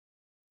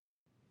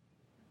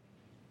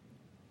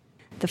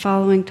The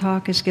following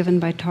talk is given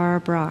by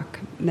Brach,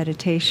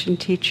 meditation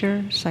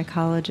teacher,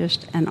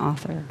 psychologist, and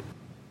author.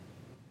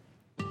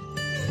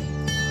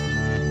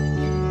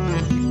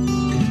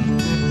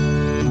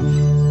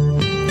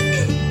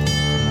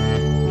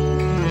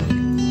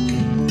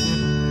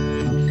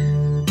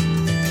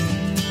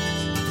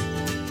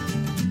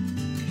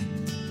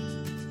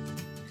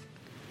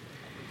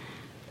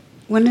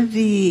 One of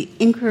the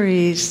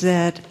inquiries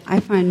that I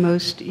find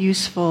most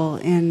useful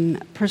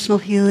in personal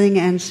healing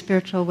and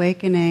spiritual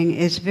awakening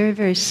is very,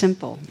 very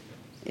simple.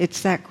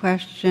 It's that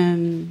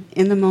question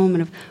in the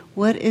moment of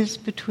what is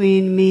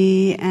between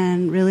me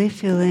and really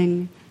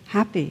feeling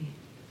happy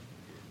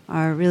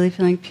or really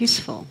feeling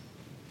peaceful,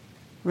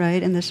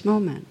 right, in this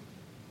moment.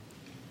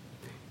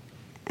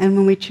 And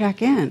when we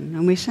check in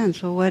and we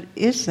sense, well, what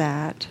is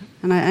that?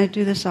 And I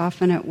do this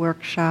often at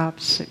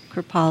workshops, at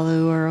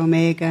Kripalu or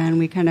Omega, and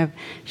we kind of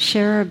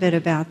share a bit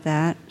about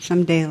that,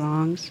 some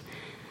day-longs.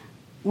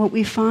 What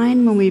we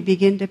find when we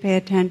begin to pay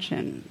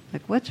attention,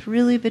 like what's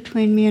really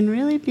between me and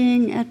really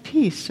being at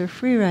peace or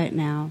free right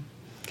now,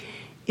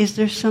 is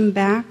there some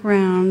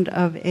background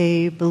of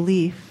a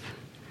belief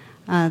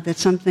that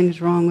something's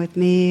wrong with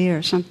me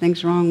or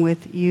something's wrong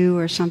with you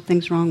or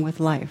something's wrong with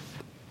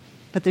life.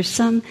 But there's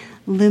some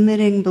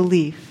limiting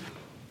belief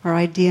or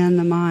idea in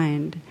the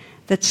mind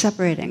that's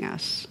separating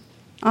us.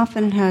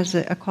 Often it has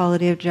a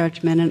quality of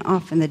judgment, and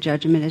often the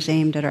judgment is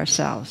aimed at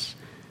ourselves.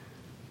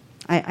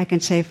 I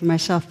can say for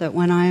myself that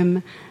when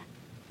I'm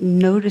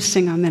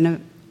noticing I'm in a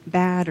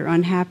bad or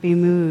unhappy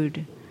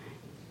mood,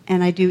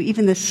 and I do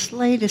even the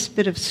slightest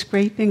bit of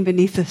scraping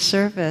beneath the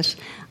surface,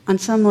 on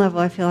some level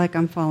I feel like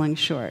I'm falling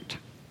short.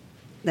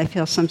 I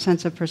feel some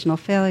sense of personal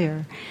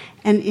failure.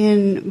 And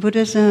in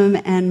Buddhism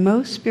and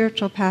most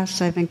spiritual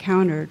paths I've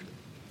encountered,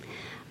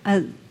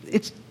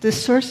 it's the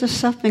source of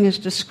suffering is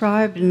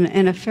described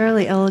in a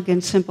fairly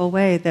elegant, simple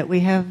way, that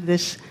we have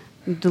this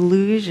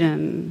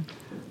delusion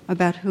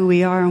about who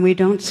we are and we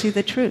don't see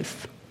the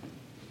truth,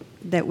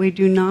 that we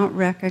do not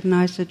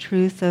recognize the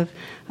truth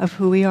of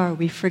who we are.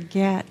 We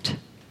forget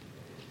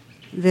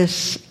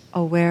this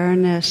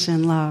awareness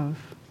and love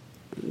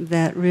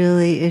that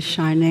really is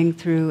shining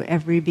through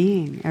every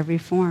being, every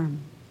form.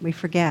 We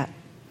forget.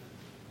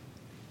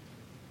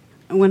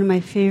 One of my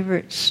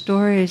favorite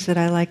stories that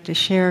I like to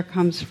share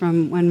comes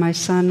from when my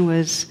son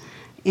was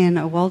in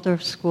a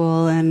Waldorf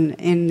school, and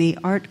in the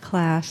art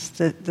class,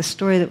 the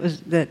story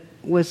that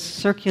was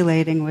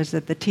circulating was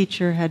that the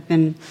teacher had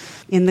been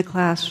in the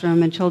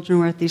classroom and children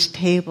were at these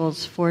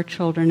tables, 4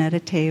 children at a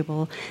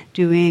table,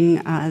 doing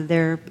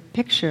their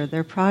picture,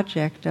 their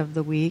project of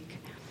the week.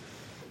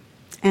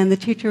 And the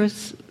teacher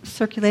was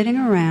circulating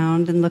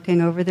around and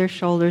looking over their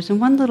shoulders,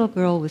 and one little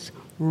girl was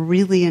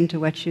really into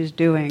what she was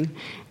doing.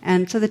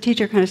 And so the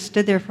teacher kind of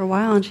stood there for a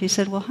while, and she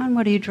said, "Well, hon,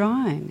 what are you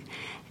drawing?"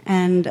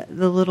 And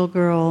the little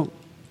girl,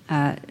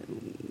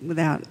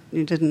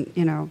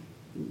 didn't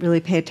really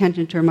pay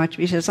attention to her much,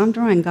 but she says, "I'm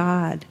drawing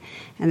God."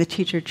 And the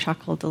teacher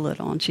chuckled a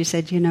little, and she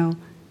said,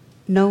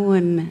 no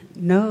one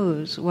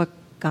knows what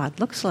God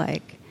looks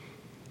like.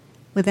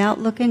 Without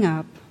looking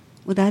up,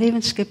 without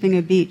even skipping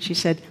a beat, she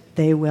said,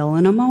 "They will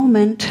in a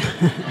moment."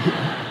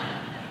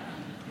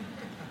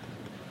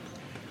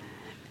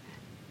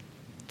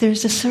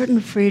 There's a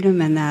certain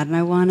freedom in that, and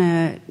I want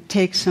to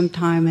take some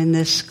time in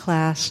this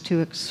class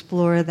to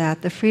explore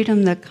that. The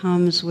freedom that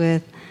comes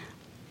with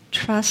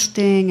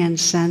trusting and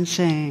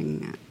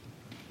sensing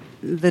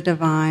the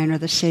divine or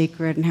the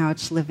sacred and how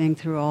it's living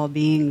through all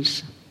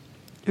beings.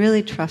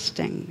 Really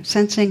trusting,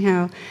 sensing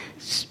how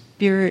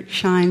spirit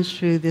shines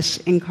through this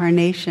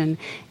incarnation.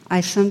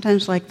 I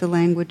sometimes like the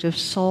language of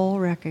soul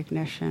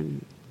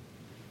recognition.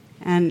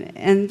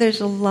 And there's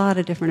a lot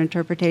of different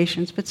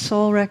interpretations, but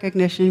soul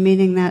recognition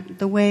meaning that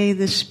the way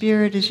the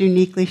spirit is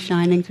uniquely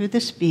shining through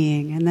this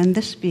being and then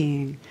this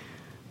being,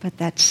 but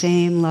that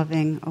same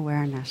loving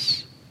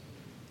awareness.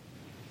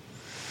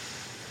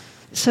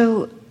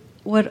 So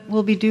what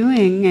we'll be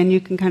doing, and you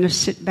can kind of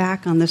sit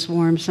back on this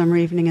warm summer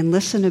evening and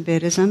listen a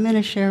bit, is I'm going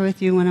to share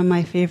with you one of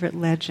my favorite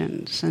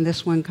legends. And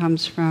this one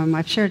comes from,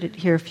 I've shared it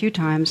here a few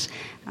times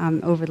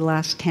over the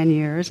last 10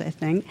 years, I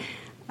think.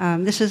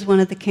 This is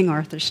one of the King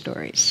Arthur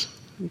stories,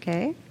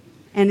 okay?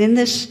 And in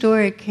this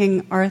story,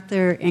 King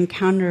Arthur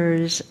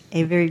encounters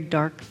a very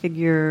dark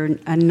figure,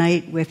 a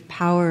knight with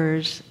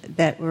powers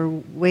that were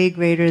way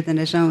greater than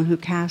his own, who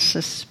casts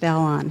a spell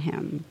on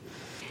him.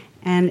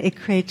 And it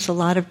creates a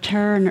lot of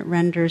terror, and it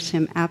renders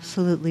him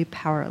absolutely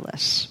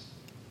powerless.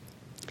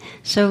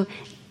 So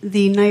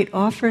the knight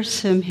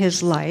offers him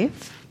his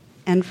life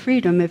and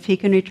freedom if he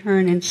can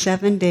return in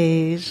 7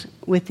 days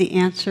with the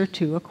answer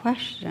to a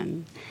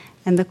question.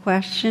 And the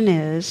question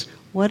is,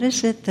 what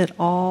is it that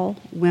all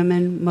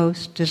women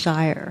most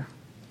desire?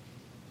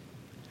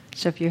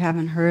 So if you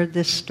haven't heard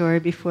this story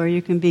before,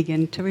 you can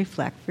begin to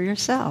reflect for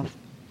yourself.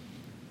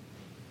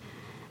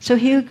 So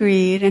he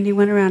agreed, and he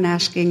went around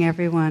asking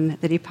everyone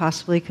that he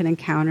possibly could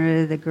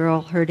encounter, the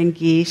girl herding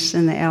geese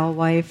and the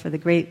alewife or the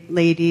great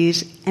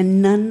ladies,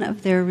 and none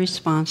of their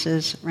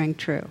responses rang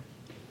true.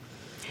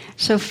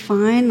 So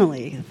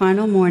finally, the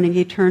final morning,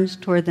 he turns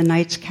toward the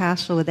knight's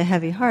castle with a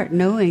heavy heart,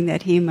 knowing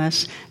that he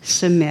must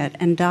submit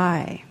and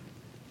die.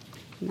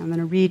 And I'm going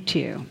to read to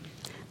you.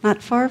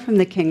 Not far from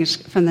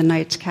the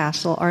knight's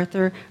castle,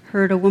 Arthur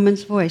heard a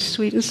woman's voice,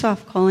 sweet and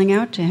soft, calling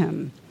out to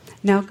him,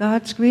 "Now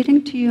God's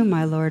greeting to you,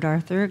 my lord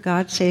Arthur.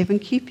 God save and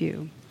keep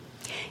you."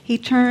 He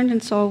turned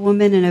and saw a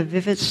woman in a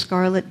vivid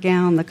scarlet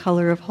gown, the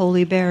color of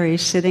holy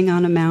berries, sitting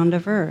on a mound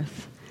of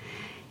earth.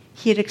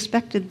 He had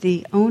expected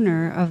the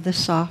owner of the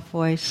soft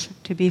voice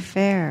to be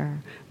fair,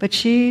 but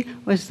she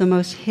was the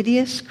most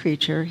hideous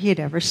creature he had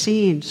ever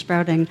seen,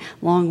 sprouting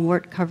long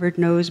wart-covered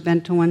nose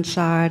bent to one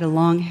side, a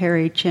long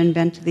hairy chin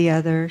bent to the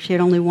other. She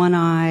had only one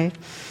eye.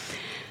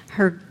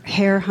 Her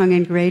hair hung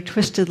in gray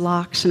twisted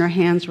locks, and her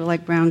hands were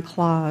like brown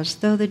claws,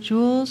 though the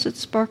jewels that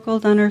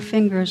sparkled on her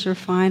fingers were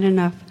fine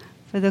enough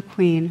for the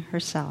queen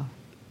herself.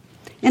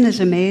 In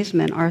his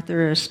amazement,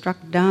 Arthur is struck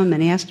dumb,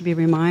 and he has to be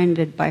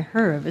reminded by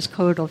her of his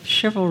code of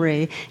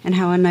chivalry and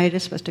how a knight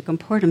is supposed to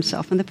comport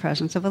himself in the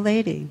presence of a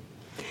lady.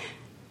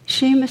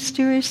 She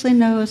mysteriously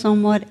knows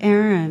on what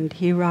errand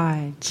he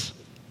rides.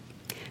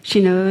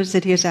 She knows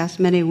that he has asked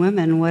many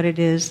women what it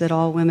is that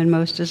all women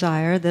most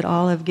desire, that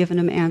all have given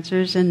him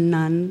answers and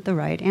none the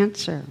right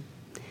answer.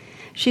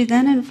 She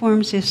then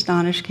informs the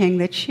astonished king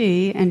that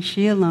she, and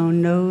she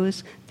alone,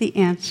 knows the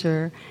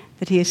answer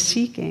that he is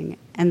seeking,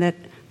 and that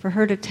for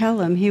her to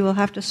tell him, he will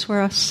have to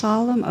swear a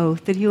solemn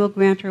oath that he will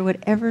grant her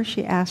whatever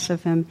she asks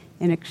of him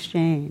in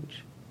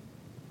exchange.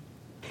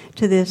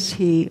 To this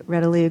he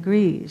readily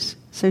agrees.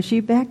 So she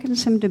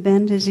beckons him to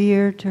bend his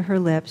ear to her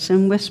lips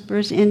and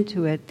whispers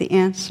into it the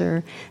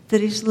answer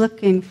that he's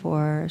looking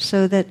for,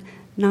 so that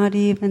not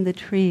even the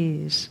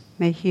trees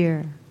may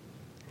hear.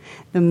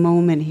 The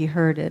moment he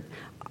heard it,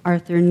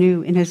 Arthur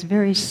knew in his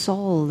very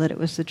soul that it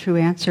was the true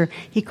answer.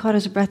 He caught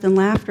his breath in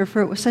laughter,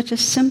 for it was such a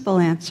simple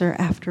answer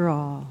after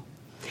all.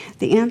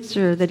 The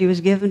answer that he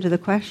was given to the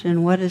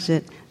question, what is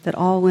it that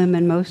all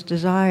women most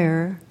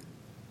desire,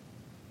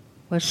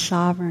 was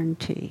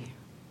sovereignty.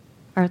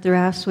 Arthur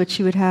asked what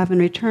she would have in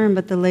return,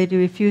 but the lady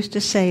refused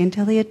to say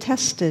until he had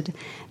tested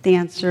the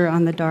answer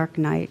on the dark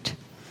night.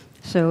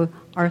 So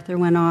Arthur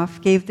went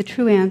off, gave the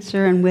true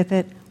answer, and with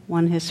it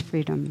won his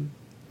freedom.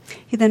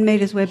 He then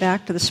made his way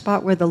back to the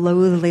spot where the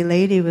loathly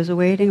lady was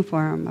awaiting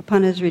for him.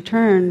 Upon his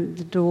return,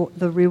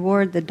 the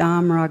reward the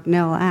Dame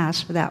Ragnell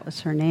asked, for that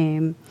was her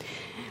name,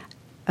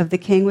 of the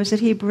king was that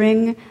he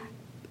bring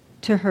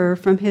to her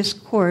from his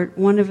court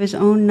one of his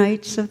own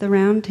knights of the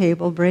Round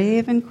Table,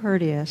 brave and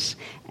courteous,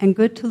 and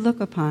good to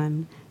look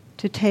upon,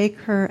 to take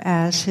her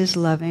as his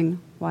loving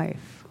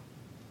wife.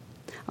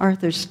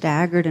 Arthur,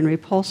 staggered and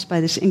repulsed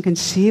by this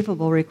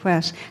inconceivable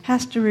request,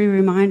 has to be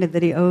reminded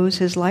that he owes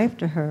his life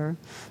to her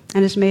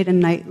and has made a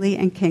knightly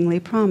and kingly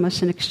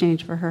promise in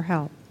exchange for her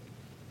help.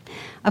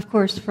 Of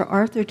course, for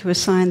Arthur to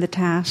assign the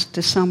task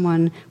to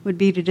someone would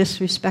be to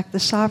disrespect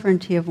the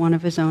sovereignty of one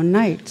of his own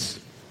knights.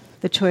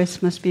 The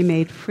choice must be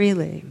made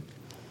freely.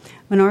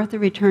 When Arthur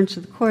returned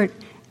to the court,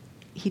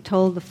 he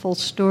told the full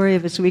story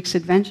of his week's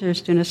adventures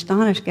to an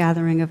astonished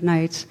gathering of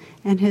knights,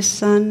 and his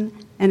son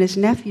and his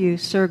nephew,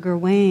 Sir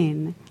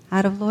Gawain,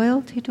 out of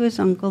loyalty to his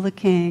uncle the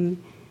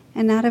king,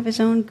 and out of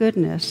his own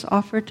goodness,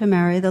 offered to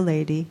marry the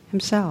lady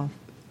himself.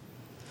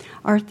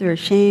 Arthur,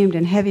 ashamed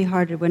and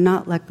heavy-hearted, would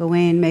not let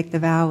Gawain make the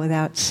vow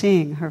without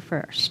seeing her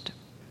first.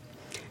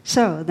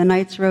 So the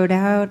knights rode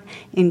out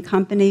in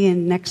company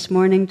and next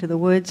morning to the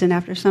woods, and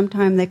after some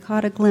time they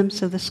caught a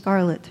glimpse of the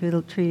scarlet through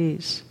the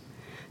trees.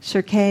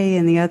 Sir Kay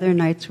and the other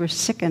knights were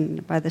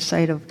sickened by the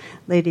sight of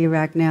Lady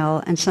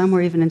Ragnell, and some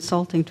were even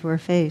insulting to her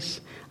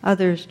face.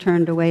 Others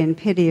turned away in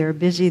pity or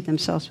busied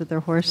themselves with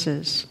their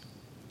horses.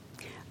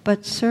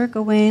 But Sir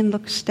Gawain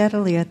looked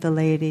steadily at the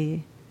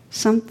lady.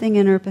 Something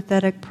in her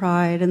pathetic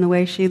pride and the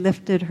way she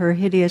lifted her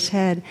hideous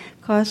head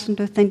caused him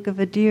to think of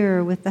a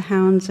deer with the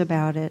hounds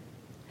about it.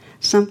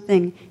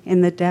 Something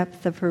in the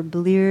depth of her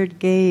bleared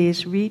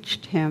gaze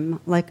reached him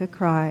like a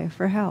cry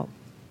for help.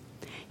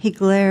 He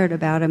glared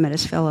about him at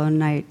his fellow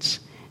knights.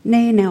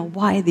 Nay, now,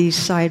 why these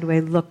sideway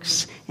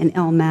looks and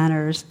ill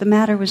manners? The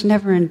matter was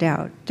never in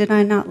doubt. Did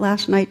I not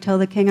last night tell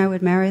the king I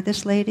would marry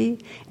this lady?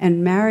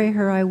 And marry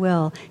her I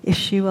will, if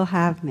she will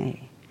have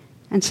me.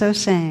 And so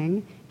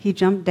saying, he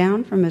jumped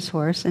down from his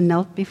horse and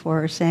knelt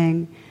before her,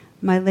 saying,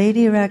 My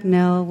Lady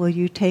Ragnell, will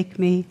you take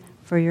me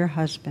for your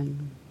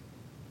husband?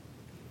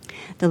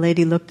 The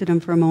lady looked at him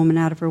for a moment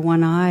out of her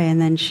one eye,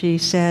 and then she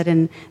said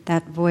in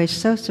that voice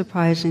so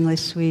surprisingly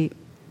sweet,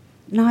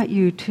 Not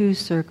you too,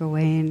 Sir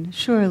Gawain.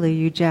 Surely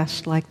you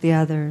jest like the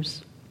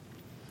others.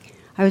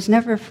 I was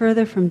never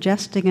further from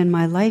jesting in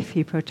my life,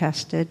 he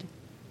protested.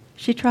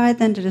 She tried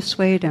then to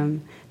dissuade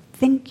him.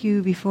 Think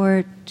you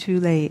before too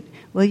late.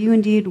 Will you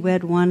indeed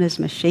wed one as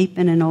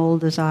misshapen and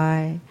old as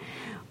I?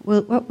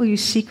 What will you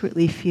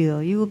secretly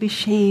feel? You will be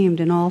shamed,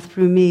 and all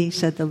through me,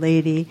 said the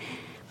lady,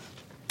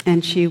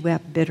 and she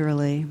wept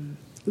bitterly.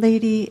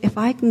 Lady, if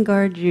I can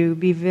guard you,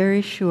 be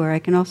very sure I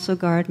can also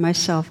guard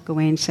myself,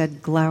 Gawain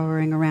said,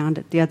 glowering around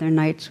at the other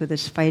knights with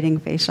his fighting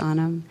face on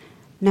him.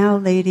 Now,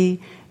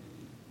 lady,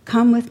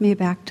 Come with me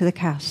back to the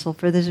castle,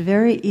 for this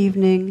very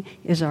evening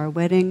is our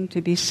wedding to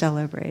be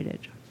celebrated."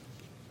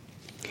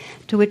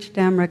 To which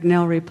Dame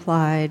Ragnell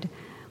replied,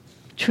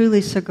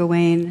 "Truly, Sir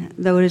Gawain,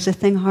 though it is a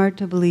thing hard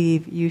to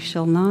believe, you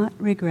shall not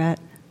regret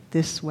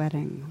this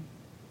wedding."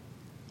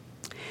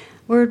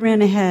 Word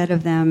ran ahead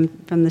of them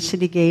from the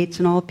city gates,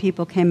 and all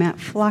people came out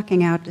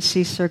flocking out to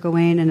see Sir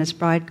Gawain and his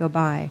bride go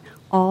by.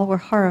 All were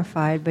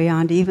horrified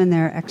beyond even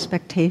their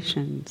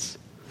expectations.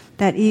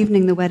 That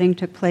evening the wedding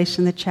took place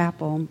in the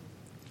chapel,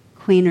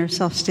 Queen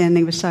herself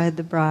standing beside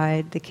the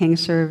bride. The king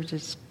served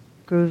as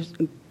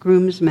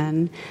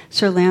groomsmen.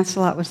 Sir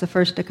Lancelot was the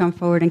first to come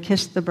forward and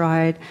kiss the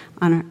bride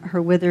on her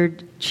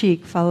withered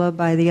cheek, followed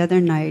by the other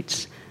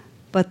knights.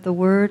 But the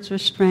words were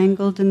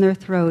strangled in their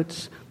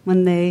throats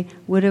when they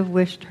would have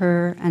wished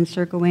her and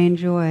Sir Gawain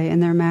joy in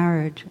their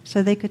marriage,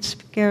 so they could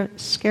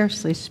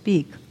scarcely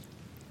speak.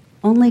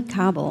 Only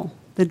Cabell,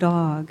 the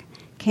dog,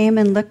 came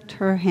and licked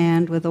her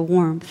hand with a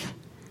warm,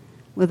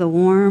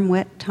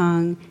 wet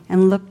tongue,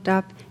 and looked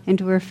up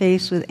into her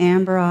face with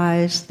amber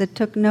eyes that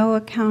took no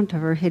account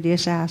of her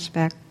hideous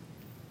aspect,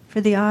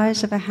 for the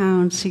eyes of a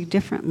hound see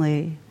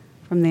differently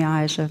from the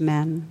eyes of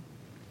men.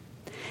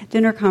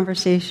 Dinner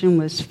conversation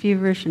was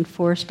feverish and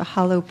forced a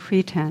hollow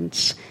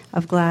pretense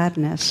of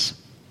gladness.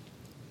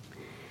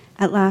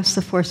 At last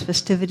the forced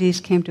festivities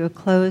came to a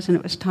close, and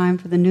it was time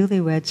for the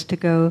newlyweds to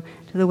go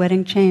to the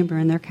wedding chamber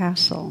in their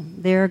castle.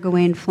 There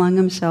Gawain flung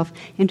himself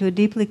into a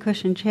deeply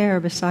cushioned chair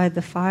beside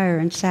the fire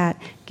and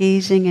sat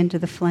gazing into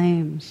the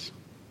flames.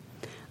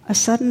 A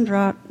sudden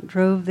draught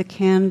drove the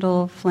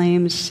candle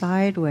flames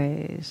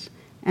sideways,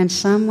 and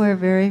somewhere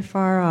very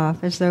far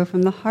off, as though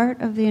from the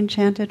heart of the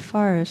enchanted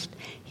forest,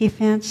 he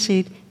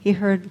fancied he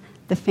heard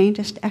the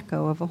faintest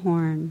echo of a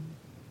horn.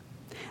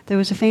 There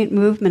was a faint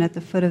movement at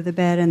the foot of the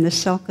bed and the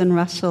silken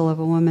rustle of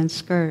a woman's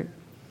skirt,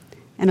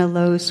 and a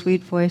low,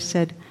 sweet voice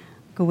said,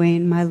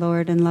 "Gawain, my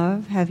lord and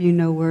love, have you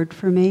no word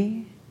for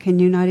me? Can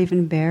you not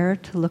even bear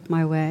to look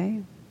my way?"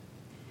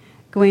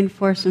 Gawain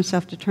forced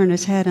himself to turn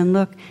his head and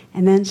look,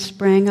 and then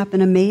sprang up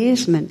in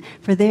amazement,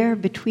 for there,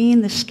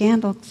 between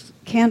the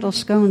candle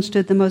scones,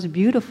 stood the most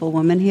beautiful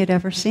woman he had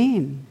ever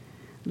seen.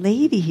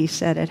 "Lady," he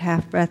said at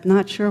half-breath,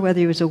 not sure whether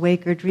he was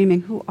awake or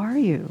dreaming, "who are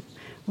you?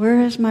 Where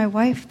is my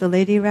wife, the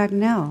Lady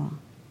Ragnell?"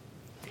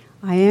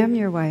 "I am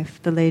your wife,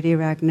 the Lady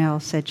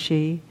Ragnell," said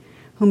she,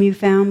 "whom you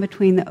found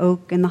between the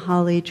oak and the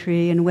holly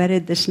tree, and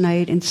wedded this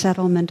night in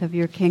settlement of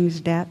your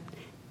king's debt,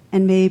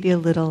 and maybe a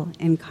little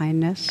in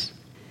kindness."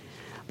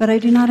 "But I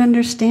do not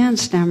understand,"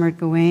 stammered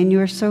Gawain.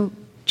 "You are so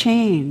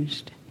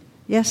changed."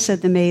 "Yes,"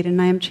 said the maiden,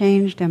 "I am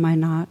changed, am I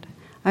not?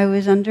 I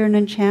was under an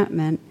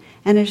enchantment,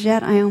 and as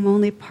yet I am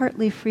only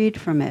partly freed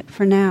from it.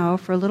 For now,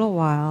 for a little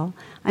while,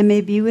 I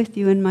may be with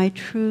you in my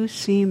true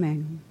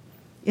seeming.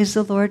 Is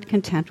the Lord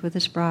content with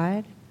his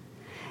bride?"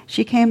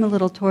 She came a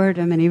little toward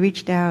him, and he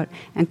reached out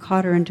and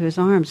caught her into his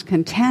arms.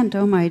 "Content?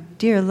 Oh, my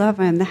dear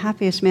love, I am the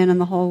happiest man in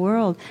the whole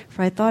world,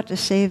 for I thought to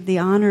save the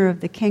honor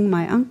of the king,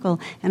 my uncle,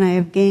 and I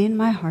have gained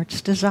my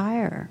heart's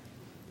desire.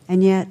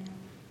 And yet,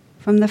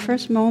 from the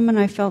first moment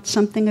I felt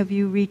something of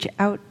you reach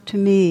out to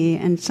me,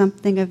 and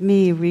something of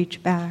me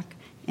reach back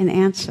in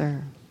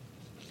answer."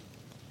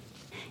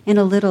 In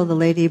a little, the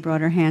lady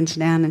brought her hands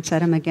down and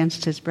set him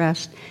against his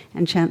breast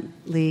and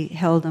gently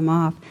held him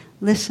off.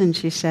 "Listen,"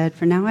 she said,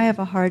 "for now I have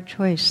a hard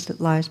choice that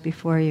lies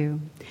before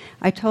you.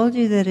 I told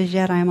you that as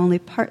yet I am only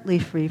partly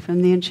free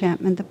from the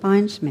enchantment that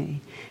binds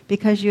me.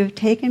 Because you have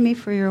taken me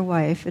for your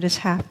wife, it is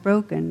half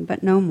broken,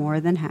 but no more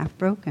than half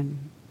broken."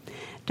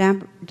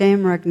 Dame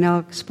Ragnell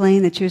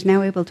explained that she was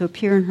now able to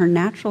appear in her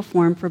natural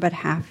form for but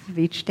half of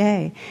each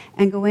day,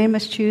 and Gawain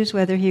must choose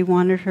whether he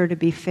wanted her to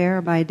be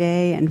fair by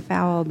day and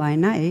foul by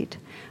night,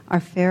 or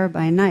fair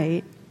by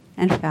night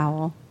and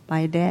foul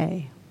by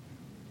day.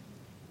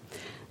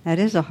 "That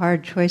is a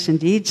hard choice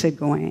indeed," said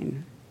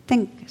Gawain.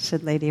 "Think,"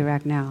 said Lady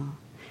Ragnell.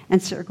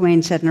 And Sir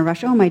Gawain said in a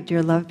rush, "Oh, my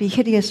dear love, be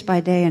hideous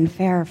by day and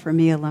fair for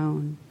me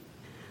alone."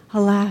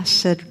 "Alas,"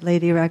 said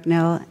Lady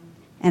Ragnell,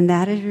 "and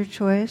that is your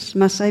choice?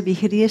 Must I be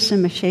hideous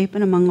and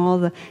misshapen among all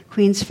the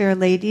queen's fair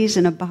ladies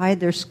and abide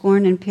their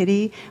scorn and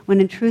pity,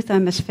 when in truth I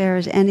am as fair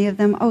as any of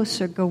them? Oh,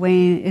 Sir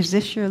Gawain, is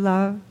this your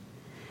love?"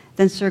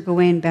 Then Sir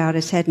Gawain bowed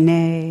his head.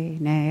 "Nay,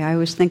 nay, I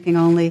was thinking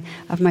only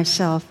of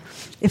myself.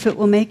 If it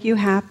will make you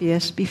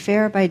happiest, be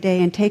fair by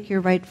day and take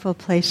your rightful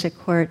place at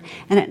court,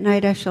 and at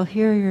night I shall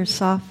hear your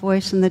soft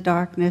voice in the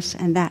darkness,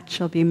 and that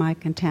shall be my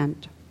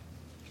content."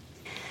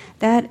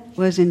 "That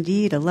was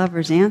indeed a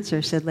lover's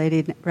answer," said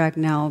Lady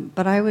Ragnell,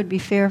 "but I would be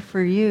fair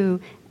for you,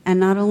 and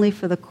not only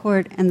for the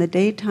court and the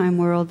daytime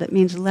world that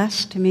means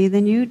less to me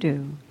than you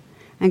do."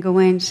 And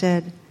Gawain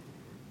said,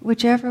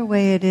 "Whichever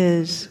way it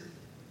is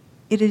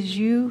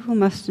you who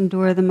must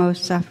endure the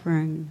most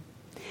suffering.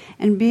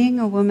 And being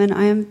a woman,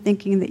 I am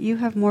thinking that you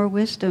have more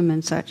wisdom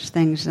in such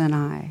things than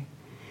I.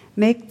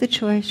 Make the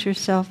choice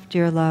yourself,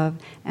 dear love,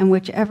 and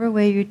whichever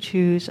way you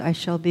choose, I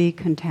shall be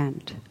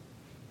content."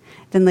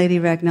 Then Lady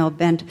Ragnell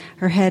bent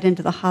her head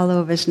into the hollow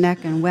of his neck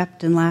and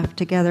wept and laughed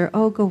together.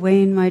 "Oh,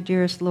 Gawain, my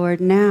dearest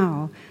lord,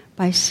 now,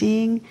 by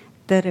seeing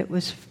that it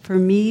was for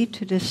me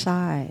to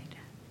decide,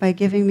 by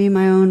giving me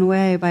my own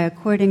way, by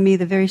according me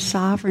the very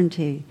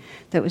sovereignty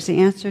that was the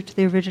answer to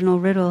the original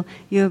riddle,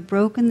 you have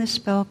broken the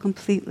spell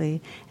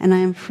completely, and I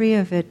am free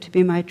of it to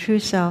be my true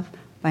self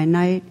by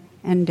night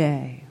and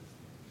day.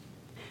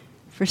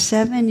 For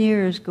 7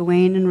 years,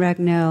 Gawain and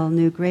Ragnell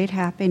knew great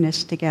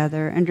happiness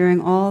together, and during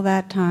all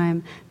that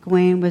time,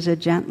 Gawain was a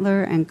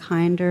gentler and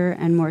kinder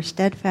and more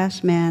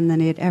steadfast man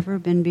than he had ever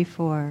been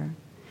before.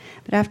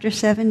 But after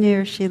 7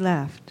 years, she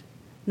left.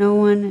 No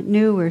one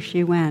knew where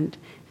she went,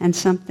 and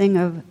something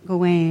of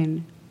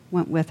Gawain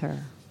went with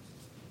her.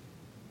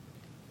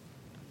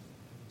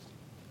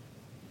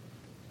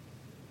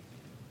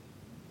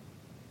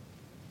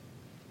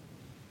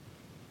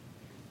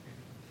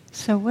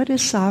 So what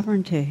is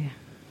sovereignty?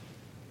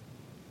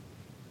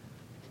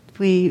 If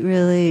we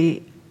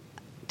really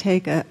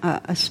take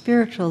a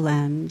spiritual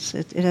lens,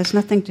 it has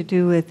nothing to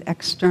do with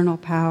external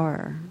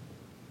power,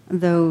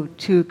 though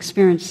to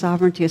experience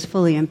sovereignty is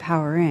fully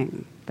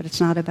empowering, but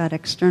it's not about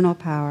external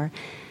power.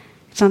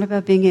 It's not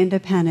about being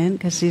independent,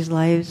 because these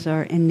lives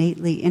are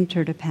innately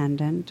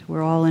interdependent.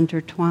 We're all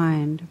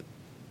intertwined.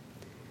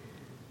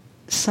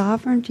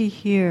 Sovereignty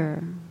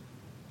here,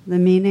 the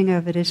meaning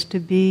of it is to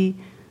be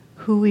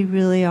who we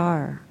really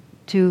are,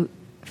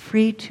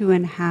 free to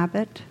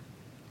inhabit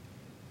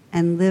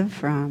and live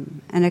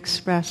from and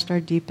express our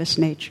deepest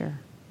nature.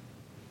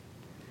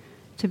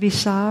 To be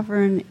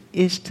sovereign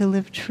is to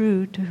live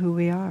true to who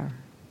we are.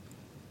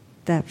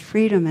 That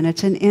freedom, and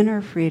it's an inner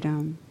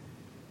freedom,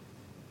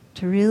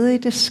 to really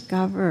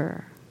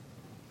discover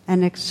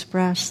and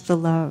express the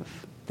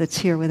love that's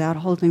here without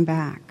holding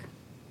back.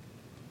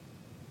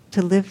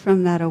 To live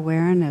from that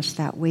awareness,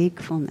 that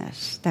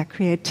wakefulness, that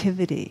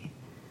creativity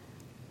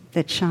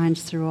that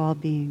shines through all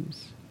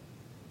beings.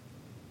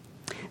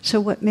 So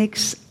what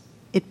makes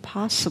it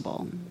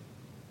possible?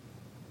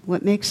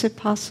 What makes it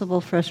possible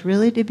for us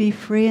really to be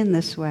free in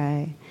this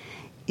way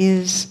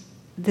is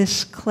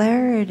this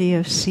clarity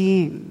of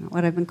seeing,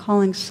 what I've been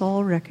calling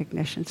soul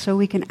recognition, so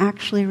we can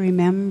actually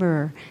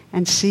remember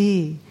and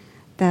see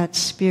that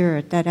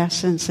spirit, that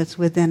essence that's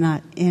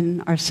within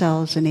in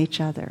ourselves and each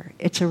other.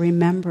 It's a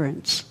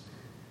remembrance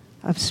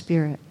of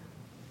spirit.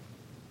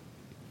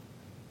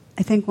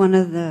 I think one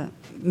of the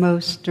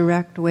most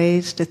direct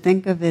ways to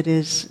think of it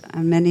is,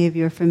 many of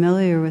you are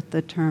familiar with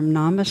the term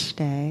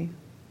namaste,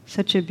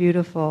 such a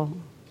beautiful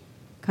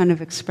kind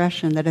of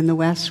expression that in the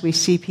West we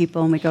see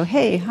people and we go,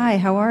 hey, hi,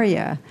 how are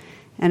you?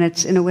 And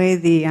it's, in a way,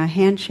 the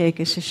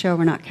handshake is to show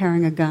we're not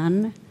carrying a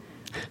gun.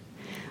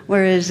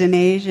 Whereas in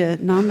Asia,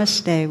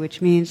 namaste,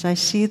 which means I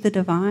see the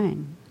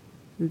divine,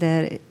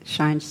 that it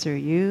shines through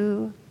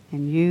you,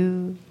 and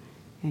you,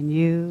 and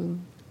you,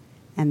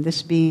 and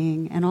this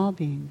being, and all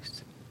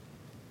beings.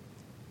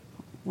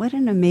 What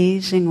an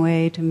amazing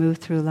way to move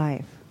through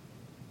life.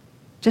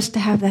 Just to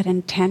have that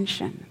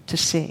intention to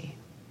see.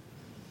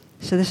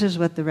 So this is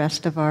what the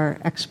rest of our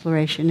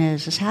exploration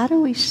is how do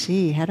we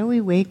see? How do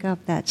we wake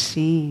up that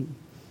seeing?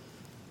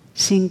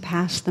 Seeing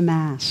past the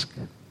mask.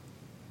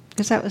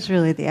 Because that was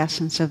really the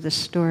essence of this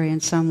story in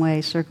some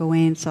way. Sir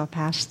Gawain saw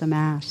past the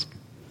mask.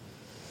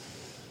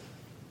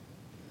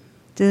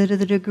 To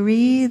the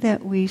degree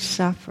that we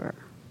suffer,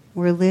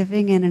 we're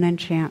living in an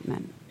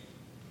enchantment.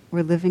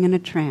 We're living in a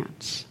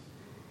trance.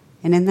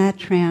 And in that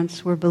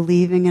trance, we're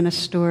believing in a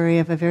story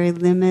of a very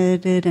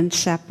limited and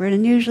separate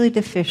and usually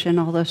deficient,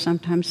 although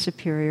sometimes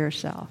superior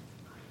self.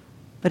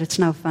 But it's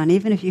no fun.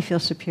 Even if you feel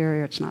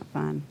superior, it's not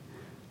fun.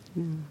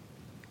 Yeah.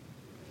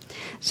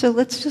 So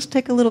let's just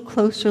take a little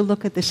closer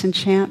look at this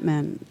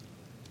enchantment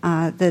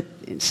that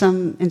in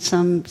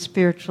some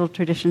spiritual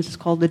traditions is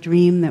called the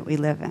dream that we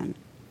live in.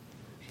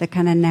 The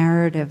kind of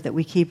narrative that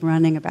we keep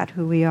running about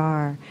who we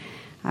are,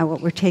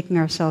 what we're taking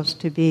ourselves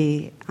to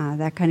be,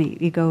 that kind of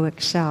egoic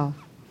self.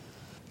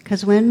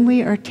 Because when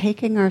we are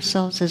taking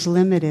ourselves as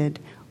limited,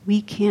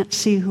 we can't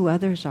see who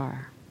others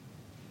are.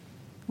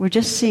 We're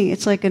just seeing,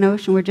 it's like an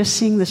ocean, we're just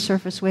seeing the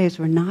surface waves.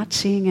 We're not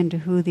seeing into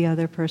who the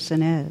other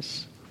person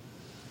is.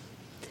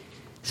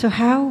 So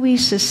how we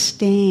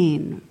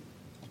sustain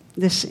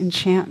this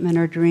enchantment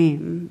or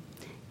dream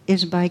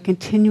is by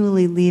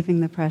continually leaving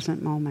the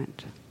present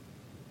moment.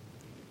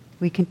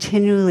 We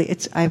continually,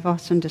 I've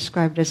often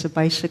described it as a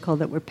bicycle,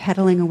 that we're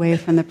pedaling away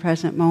from the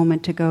present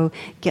moment to go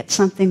get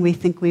something we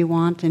think we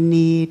want and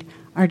need,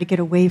 or to get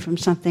away from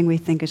something we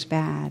think is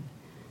bad.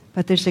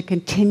 But there's a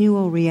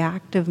continual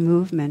reactive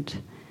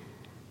movement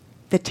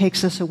that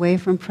takes us away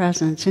from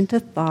presence into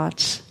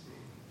thoughts,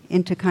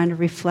 into kind of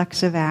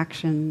reflexive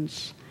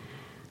actions.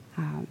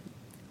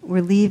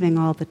 We're leaving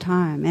all the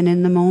time. And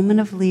in the moment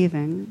of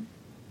leaving,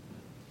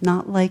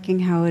 not liking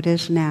how it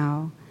is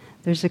now,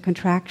 there's a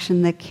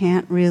contraction that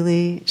can't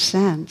really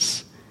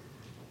sense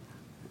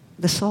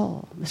the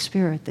soul, the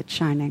spirit that's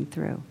shining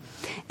through.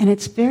 And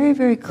it's very,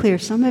 very clear.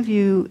 Some of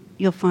you,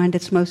 you'll find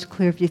it's most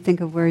clear if you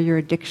think of where your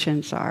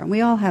addictions are. And we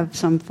all have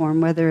some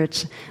form, whether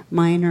it's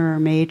minor or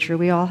major.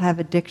 We all have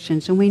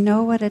addictions, and we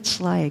know what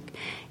it's like.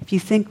 If you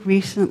think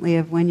recently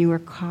of when you were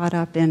caught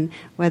up in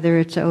whether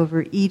it's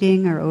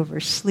overeating or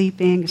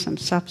oversleeping, some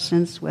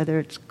substance, whether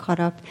it's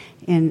caught up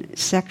in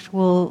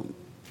sexual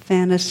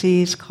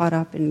fantasies, caught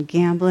up in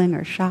gambling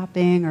or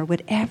shopping or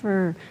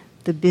whatever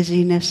the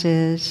busyness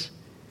is.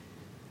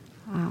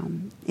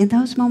 In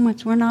those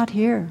moments, we're not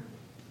here.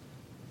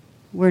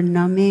 We're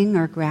numbing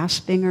or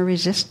grasping or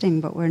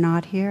resisting, but we're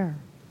not here.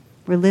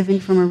 We're living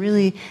from a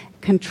really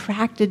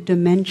contracted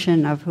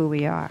dimension of who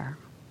we are.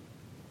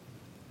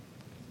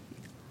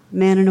 A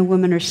man and a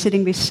woman are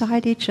sitting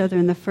beside each other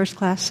in the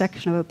first-class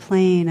section of a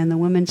plane, and the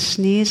woman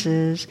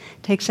sneezes,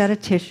 takes out a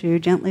tissue,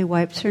 gently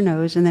wipes her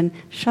nose, and then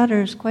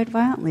shudders quite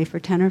violently for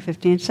 10 or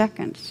 15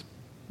 seconds.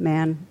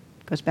 Man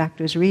goes back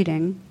to his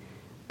reading,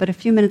 but a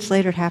few minutes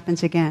later it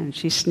happens again.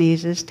 She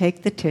sneezes,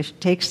 takes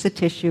the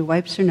tissue,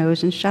 wipes her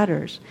nose, and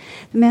shudders.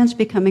 The man's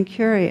becoming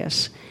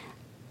curious.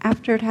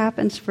 After it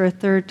happens for a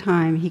third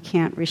time, he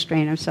can't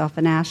restrain himself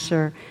and asks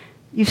her,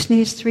 "You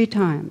sneezed 3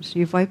 times.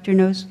 You've wiped your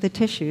nose with the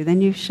tissue.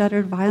 Then you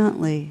shuddered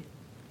violently.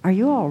 Are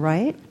you all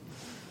right?"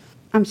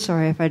 "I'm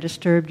sorry if I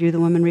disturbed you," the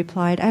woman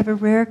replied. "I have a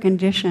rare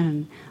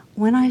condition.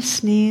 When I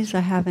sneeze, I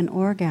have an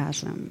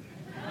orgasm."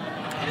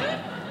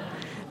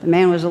 The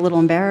man was a little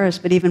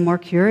embarrassed, but even more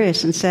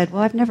curious, and said,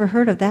 "Well, I've never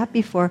heard of that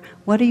before.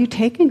 What are you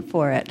taking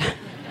for it?"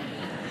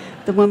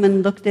 The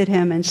woman looked at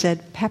him and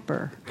said,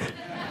 "Pepper."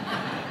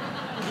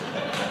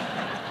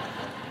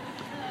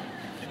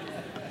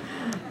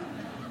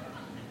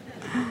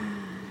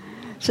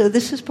 So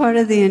this is part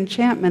of the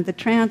enchantment, the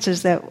trance,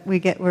 is that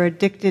we're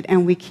addicted,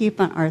 and we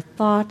keep on, our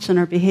thoughts and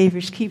our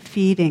behaviors keep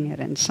feeding it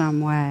in some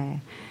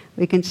way.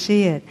 We can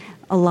see it.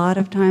 A lot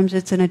of times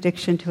it's an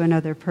addiction to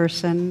another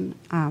person.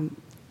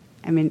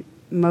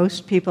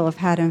 Most people have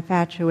had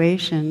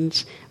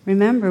infatuations.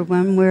 Remember,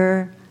 when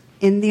we're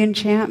in the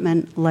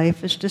enchantment,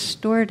 life is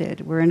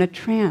distorted. We're in a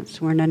trance.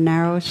 We're in a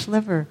narrow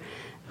sliver.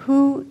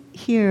 Who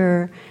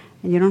here,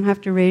 and you don't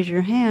have to raise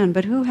your hand,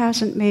 but who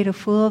hasn't made a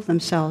fool of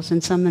themselves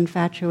in some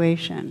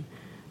infatuation?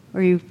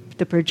 Or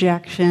the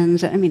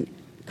projections,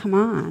 come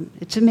on.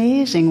 It's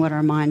amazing what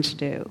our minds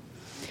do.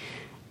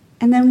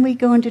 And then we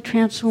go into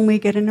trance when we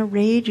get in a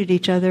rage at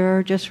each other,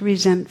 or just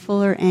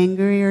resentful or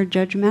angry or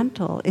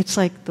judgmental. It's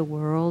like the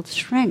world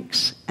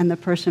shrinks, and the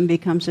person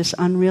becomes this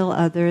unreal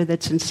other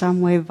that's in some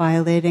way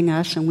violating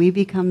us, and we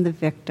become the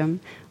victim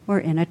or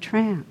in a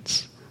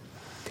trance.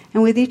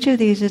 And with each of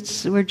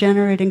these, we're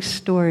generating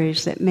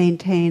stories that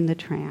maintain the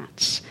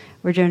trance.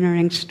 We're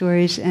generating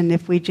stories, and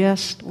if we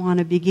just want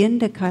to begin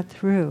to cut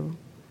through,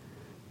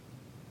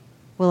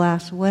 we'll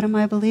ask, what am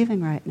I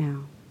believing right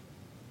now?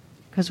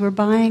 Because we're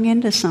buying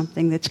into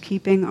something that's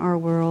keeping our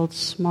world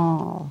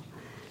small.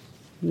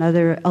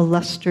 Another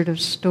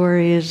illustrative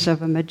story is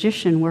of a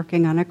magician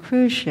working on a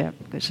cruise ship,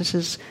 because this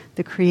is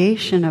the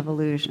creation of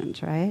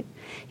illusions, right?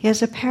 He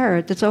has a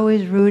parrot that's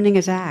always ruining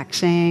his act,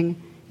 saying,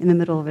 in the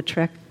middle of a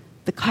trick,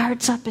 "The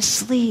card's up his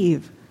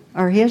sleeve,"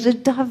 or "He has a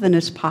dove in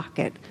his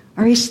pocket,"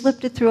 or "He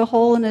slipped it through a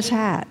hole in his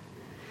hat."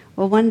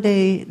 Well, one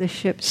day the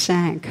ship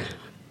sank,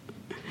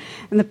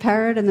 and the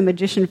parrot and the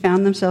magician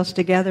found themselves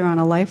together on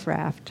a life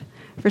raft.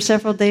 For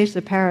several days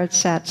the parrot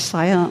sat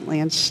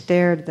silently and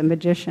stared at the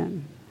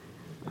magician.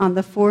 On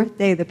the 4th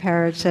day the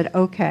parrot said,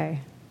 "Okay,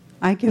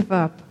 I give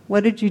up.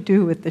 What did you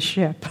do with the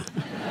ship?"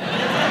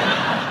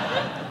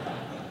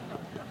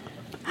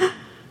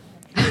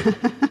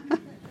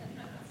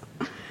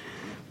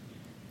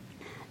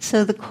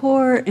 So the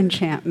core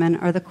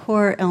enchantment, or the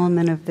core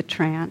element of the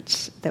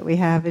trance that we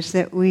have, is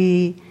that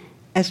we,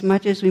 as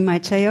much as we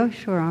might say, "Oh,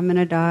 sure, I'm going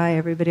to die,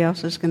 everybody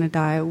else is going to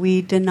die,"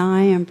 we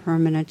deny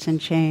impermanence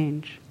and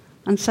change.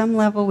 On some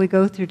level, we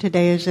go through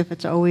today as if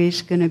it's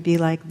always going to be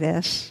like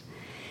this,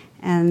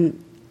 and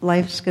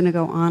life's going to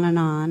go on.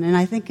 And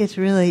I think it's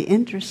really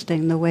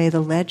interesting the way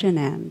the legend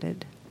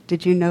ended.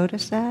 Did you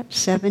notice that?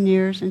 7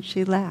 years and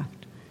she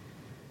left.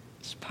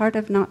 It's part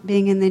of not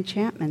being in the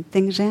enchantment.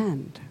 Things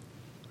end.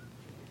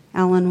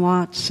 Alan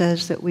Watts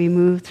says that we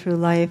move through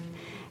life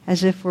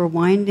as if we're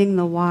winding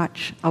a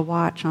watch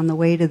on the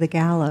way to the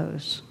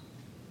gallows.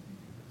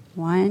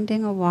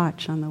 Winding a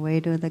watch on the way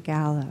to the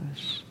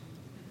gallows.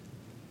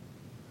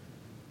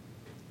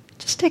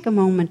 Just take a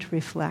moment to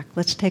reflect.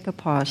 Let's take a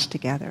pause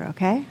together,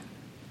 okay?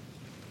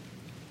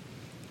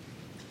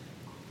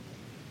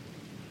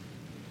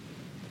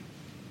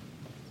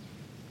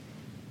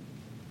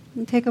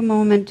 And take a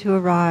moment to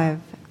arrive.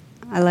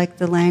 I like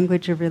the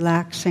language of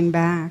relaxing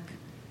back.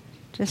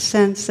 Just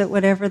sense that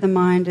whatever the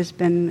mind has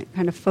been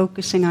kind of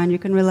focusing on, you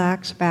can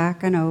relax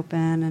back and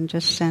open and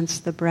just sense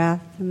the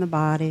breath and the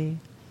body.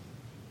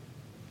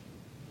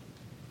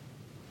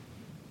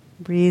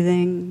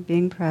 Breathing,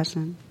 being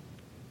present.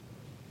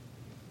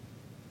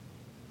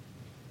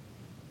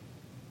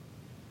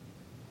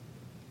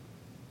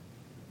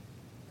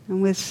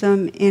 And with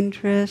some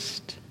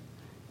interest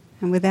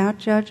and without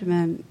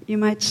judgment, you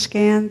might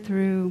scan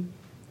through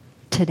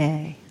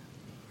today,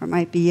 or it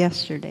might be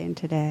yesterday and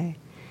today,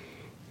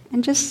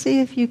 and just see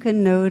if you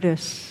can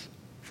notice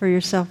for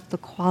yourself the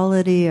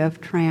quality of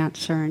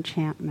trance or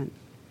enchantment.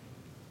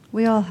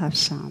 We all have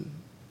some.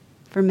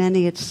 For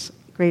many, it's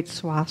great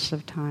swaths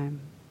of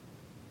time.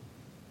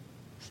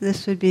 So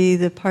this would be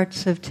the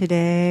parts of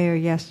today or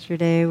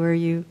yesterday where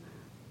you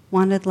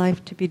wanted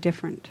life to be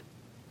different.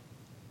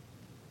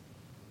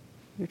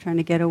 You're trying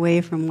to get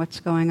away from what's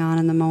going on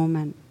in the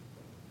moment.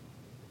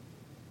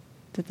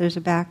 That there's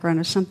a background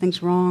or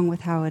something's wrong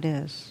with how it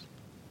is.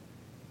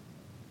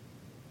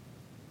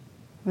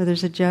 Or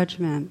there's a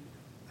judgment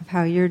of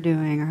how you're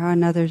doing or how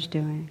another's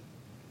doing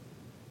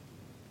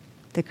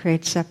that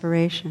creates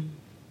separation.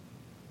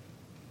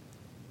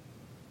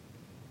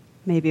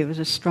 Maybe it was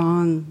a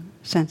strong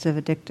sense of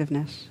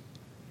addictiveness.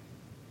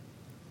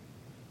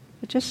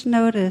 But just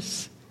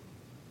notice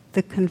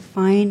the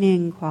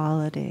confining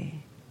quality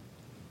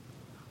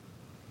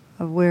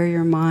of where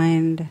your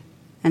mind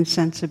and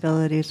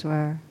sensibilities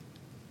were.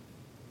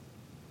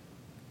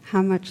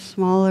 How much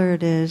smaller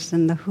it is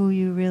than the who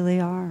you really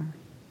are.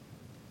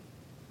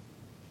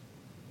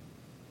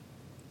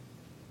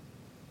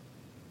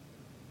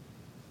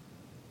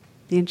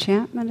 The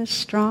enchantment is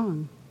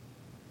strong.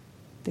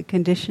 The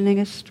conditioning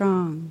is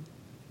strong,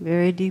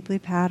 very deeply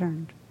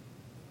patterned.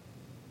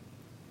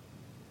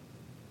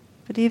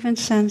 But even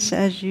sense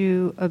as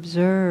you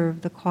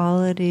observe the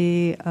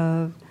quality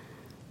of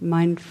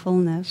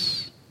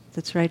mindfulness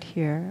that's right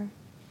here,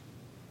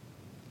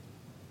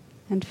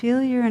 and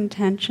feel your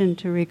intention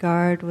to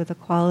regard with a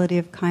quality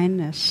of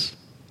kindness.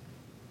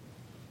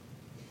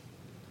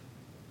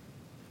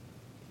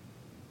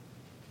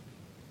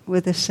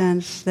 With a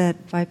sense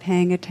that by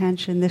paying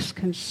attention, this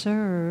can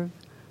serve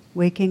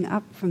waking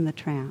up from the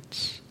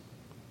trance.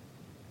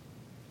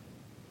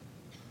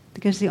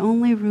 Because the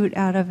only route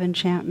out of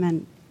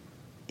enchantment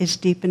is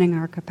deepening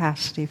our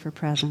capacity for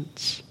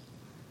presence.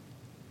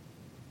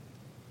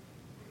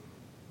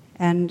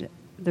 And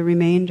the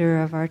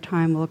remainder of our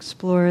time will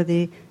explore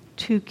the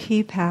two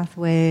key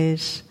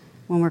pathways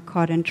when we're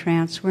caught in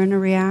trance. We're in a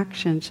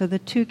reaction. So the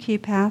two key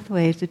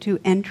pathways, the two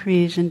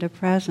entries into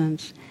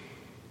presence,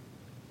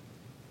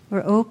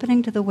 we're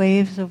opening to the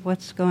waves of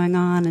what's going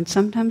on, and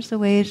sometimes the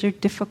waves are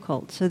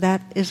difficult, so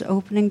that is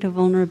opening to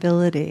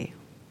vulnerability.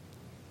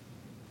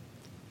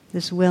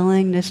 This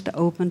willingness to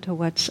open to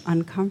what's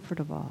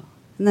uncomfortable.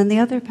 And then the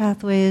other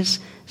pathway is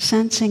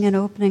sensing and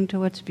opening to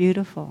what's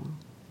beautiful,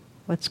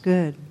 what's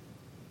good,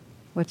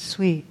 what's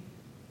sweet,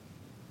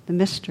 the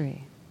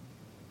mystery.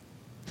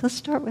 So let's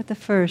start with the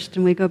first,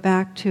 and we go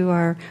back to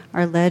our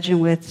legend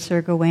with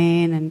Sir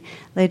Gawain and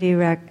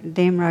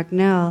Dame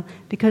Ragnell,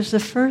 because the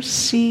first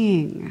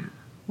seeing,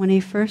 when he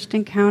first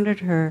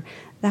encountered her,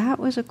 that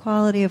was a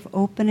quality of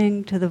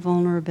opening to the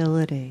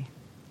vulnerability,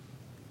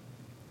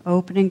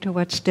 opening to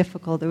what's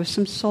difficult. There was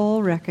some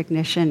soul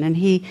recognition, and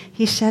he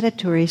said it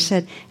to her. He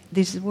said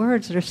these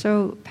words that are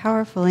so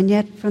powerful, and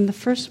yet from the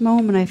first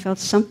moment I felt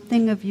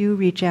something of you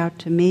reach out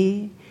to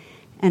me,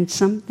 and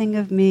something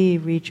of me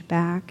reach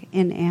back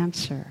in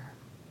answer.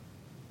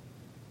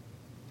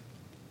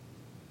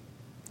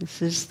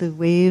 This is the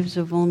waves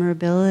of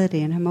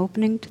vulnerability, and I'm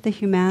opening to the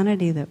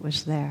humanity that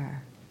was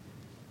there.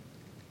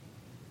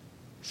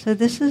 So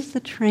this is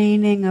the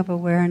training of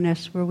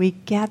awareness where we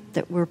get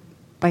that we're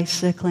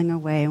bicycling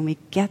away, and we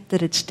get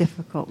that it's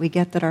difficult. We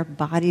get that our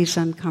body's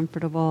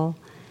uncomfortable.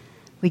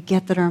 We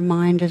get that our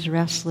mind is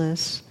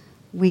restless.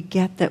 We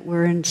get that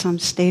we're in some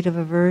state of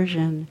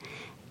aversion.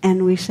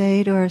 And we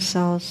say to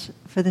ourselves,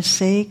 for the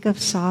sake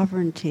of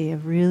sovereignty,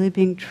 of really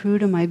being true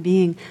to my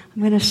being, I'm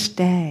going to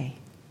stay.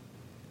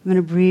 I'm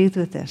going to breathe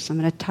with this. I'm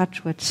going to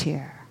touch what's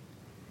here.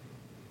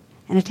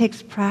 And it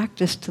takes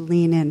practice to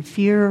lean in.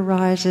 Fear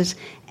arises,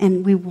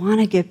 and we want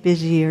to get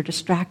busy or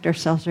distract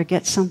ourselves or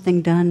get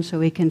something done so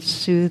we can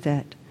soothe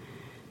it.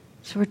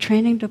 So we're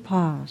training to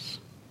pause.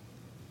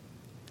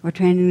 We're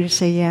training to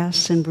say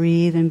yes and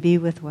breathe and be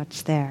with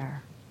what's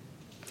there.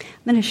 I'm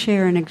going to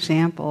share an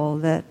example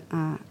that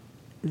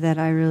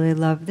I really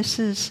love. This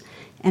is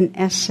an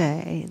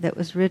essay that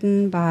was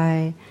written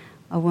by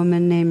a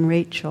woman named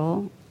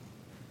Rachel,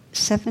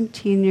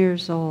 17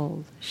 years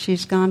old.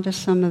 She's gone to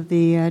some of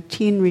the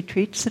teen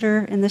retreats that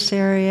are in this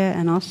area,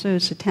 and also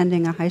is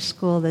attending a high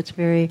school that's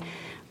very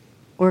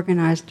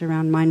organized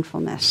around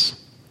mindfulness.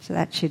 So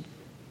that should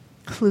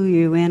clue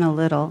you in a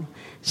little.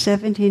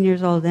 17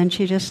 years old, then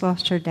she just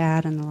lost her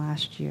dad in the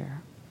last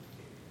year.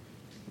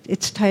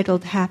 It's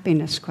titled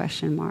Happiness?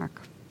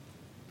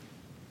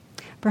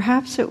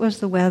 Perhaps it was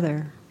the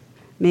weather.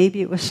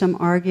 Maybe it was some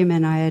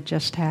argument I had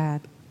just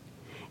had.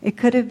 It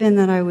could have been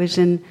that I was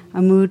in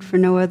a mood for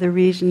no other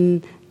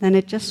reason than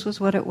it just was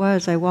what it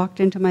was. I walked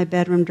into my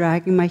bedroom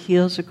dragging my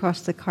heels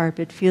across the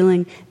carpet,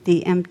 feeling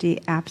the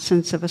empty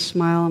absence of a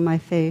smile on my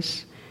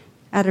face.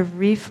 Out of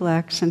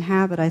reflex and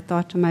habit, I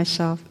thought to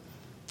myself,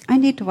 I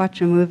need to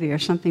watch a movie or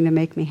something to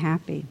make me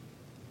happy.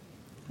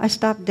 I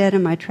stopped dead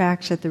in my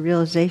tracks at the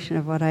realization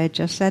of what I had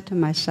just said to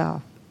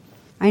myself.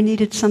 I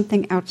needed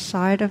something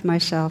outside of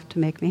myself to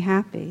make me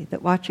happy,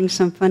 that watching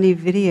some funny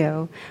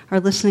video or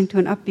listening to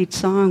an upbeat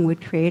song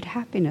would create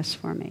happiness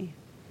for me.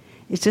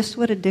 Is this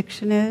what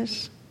addiction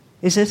is?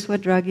 Is this what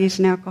druggies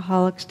and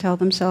alcoholics tell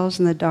themselves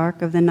in the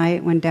dark of the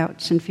night when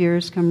doubts and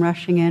fears come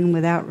rushing in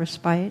without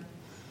respite?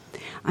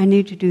 I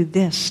need to do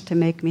this to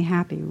make me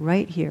happy,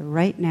 right here,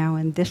 right now,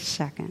 in this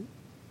second.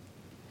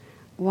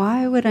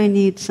 Why would I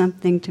need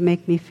something to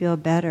make me feel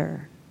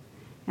better?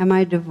 Am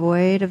I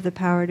devoid of the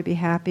power to be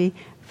happy?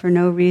 for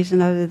no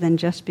reason other than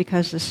just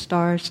because the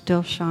stars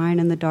still shine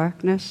in the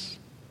darkness?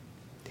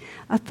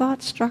 A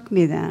thought struck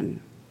me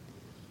then.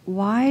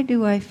 Why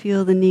do I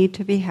feel the need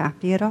to be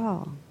happy at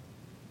all?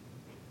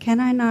 Can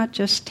I not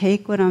just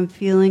take what I'm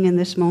feeling in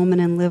this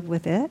moment and live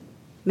with it?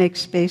 Make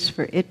space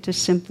for it to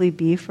simply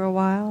be for a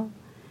while?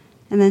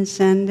 And then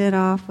send it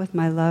off with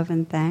my love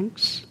and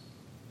thanks?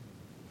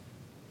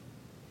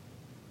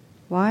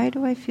 Why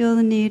do I feel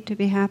the need to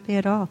be happy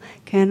at all?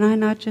 Can I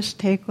not just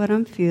take what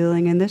I'm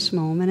feeling in this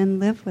moment and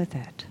live with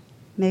it?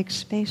 Make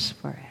space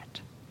for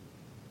it.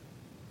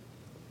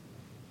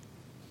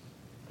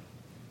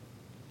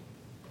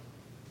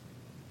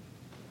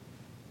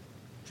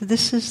 So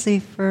this is the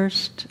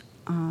first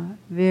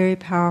very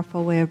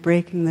powerful way of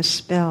breaking the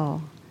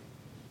spell,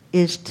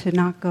 is to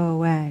not go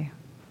away,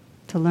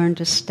 to learn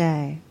to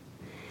stay.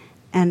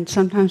 And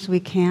sometimes we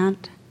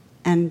can't,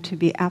 and to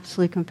be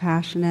absolutely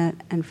compassionate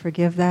and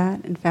forgive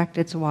that. In fact,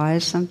 it's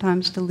wise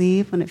sometimes to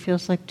leave when it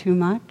feels like too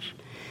much.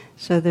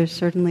 So there's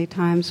certainly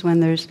times when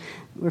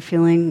we're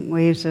feeling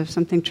waves of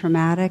something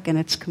traumatic, and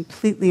it's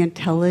completely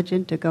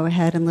intelligent to go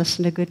ahead and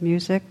listen to good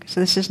music. So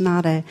this is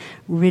not a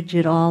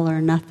rigid all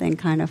or nothing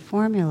kind of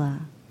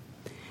formula.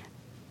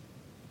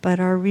 But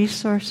our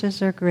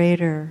resources are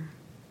greater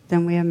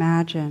than we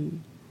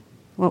imagine.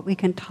 What we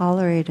can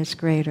tolerate is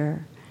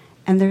greater.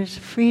 And there's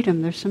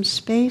freedom, there's some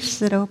space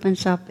that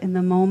opens up in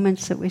the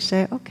moments that we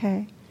say,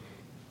 okay,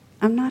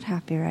 I'm not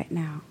happy right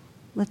now.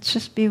 Let's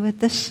just be with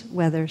this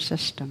weather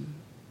system.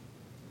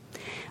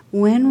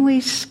 When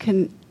we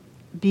can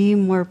be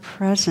more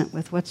present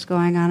with what's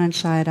going on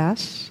inside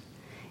us,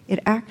 it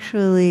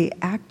actually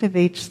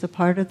activates the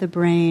part of the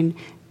brain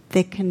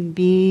that can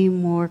be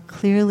more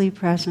clearly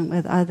present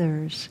with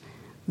others,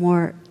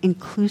 more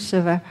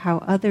inclusive of how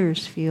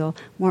others feel,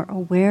 more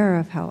aware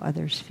of how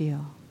others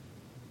feel.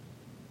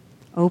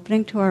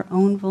 Opening to our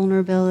own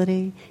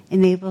vulnerability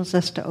enables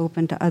us to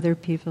open to other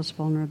people's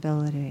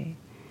vulnerability.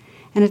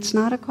 And it's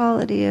not a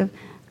quality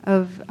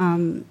of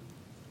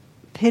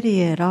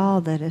pity at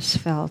all that is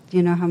felt.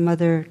 You know how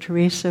Mother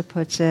Teresa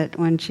puts it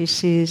when she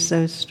sees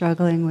those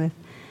struggling with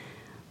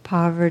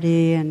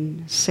poverty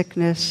and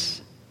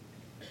sickness.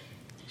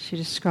 She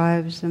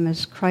describes them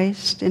as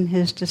Christ in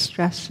his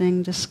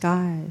distressing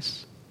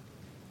disguise.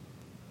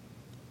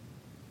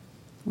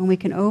 When we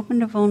can open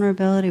to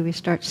vulnerability, we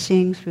start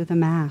seeing through the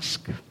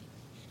mask.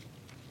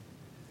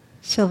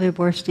 Sylvia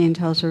Boorstein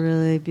tells a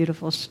really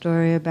beautiful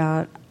story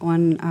about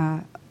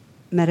one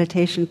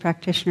meditation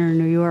practitioner in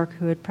New York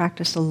who had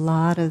practiced a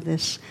lot of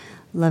this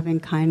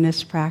loving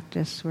kindness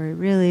practice, where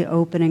really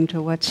opening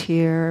to what's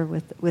here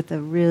with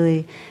a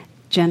really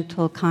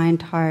gentle,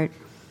 kind heart.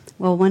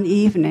 Well, one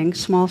evening,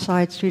 small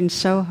side street in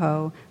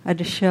Soho, a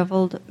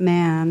disheveled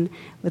man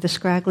with a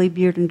scraggly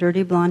beard and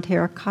dirty blonde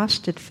hair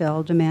accosted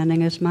Phil,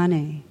 demanding his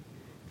money.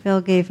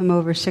 Phil gave him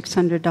over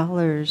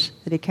 $600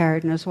 that he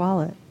carried in his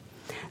wallet.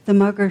 The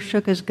mugger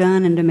shook his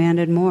gun and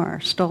demanded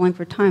more. Stalling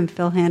for time,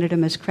 Phil handed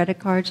him his credit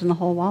cards and the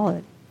whole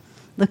wallet.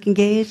 Looking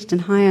dazed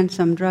and high on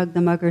some drug,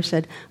 the mugger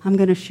said, "I'm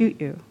going to shoot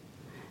you."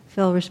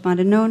 Phil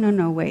responded,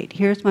 No, wait.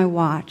 Here's my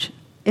watch.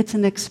 It's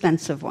an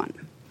expensive one."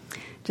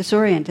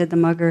 Disoriented, the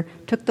mugger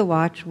took the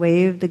watch,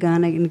 waved the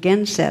gun, and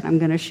again said, "I'm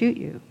going to shoot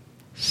you."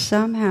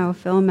 Somehow,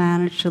 Phil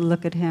managed to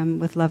look at him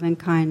with loving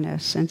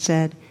kindness and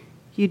said,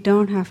 "You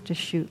don't have to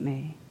shoot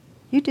me.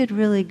 You did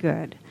really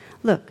good.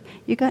 Look,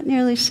 you got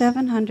nearly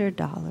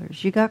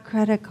 $700. You got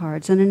credit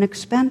cards and an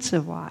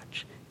expensive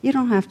watch. You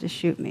don't have to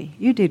shoot me.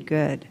 You did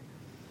good."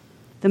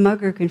 The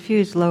mugger,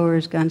 confused, lowered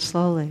his gun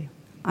slowly.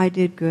 "I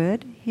did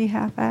good?" he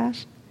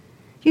half-asked.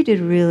 "You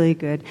did really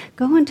good.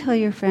 Go and tell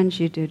your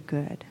friends you did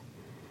good."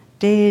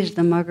 Dazed,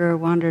 the mugger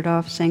wandered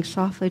off, saying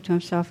softly to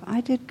himself,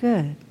 "I did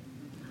good.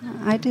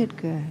 I did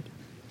good."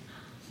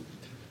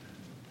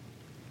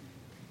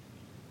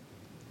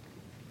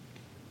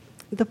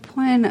 The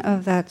point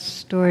of that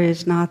story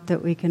is not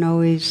that we can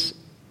always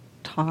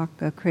talk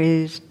a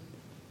crazed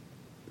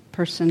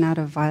person out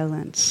of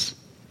violence.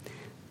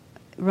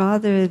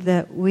 Rather,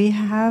 that we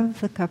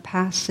have the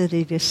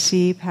capacity to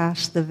see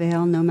past the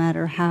veil no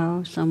matter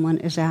how someone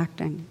is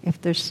acting.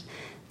 If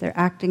they're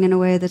acting in a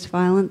way that's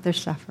violent, they're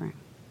suffering.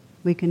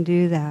 We can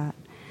do that.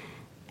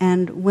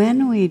 And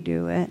when we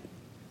do it,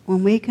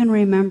 when we can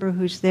remember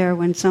who's there,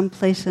 when some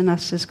place in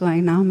us is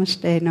going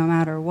namaste no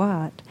matter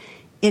what,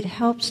 it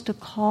helps to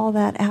call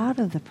that out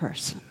of the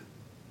person.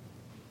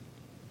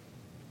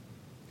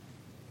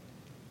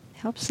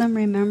 Helps them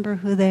remember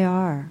who they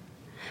are.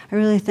 I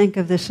really think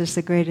of this as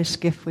the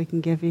greatest gift we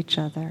can give each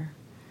other.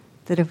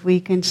 That if we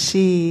can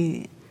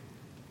see,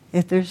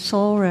 if there's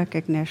soul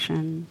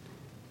recognition,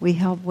 we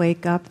help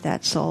wake up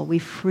that soul. We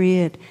free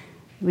it.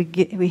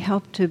 We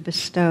help to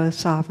bestow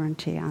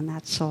sovereignty on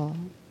that soul.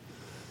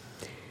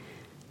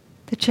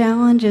 The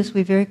challenge is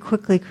we very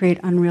quickly create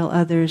unreal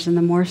others, and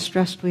the more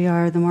stressed we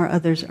are, the more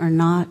others are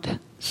not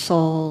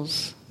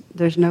souls.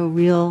 There's no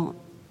real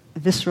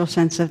visceral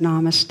sense of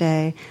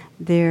namaste.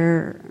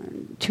 They're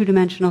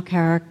two-dimensional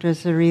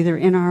characters that are either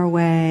in our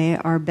way,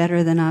 are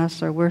better than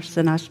us, or worse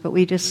than us, but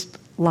we just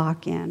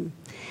lock in.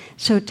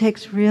 So it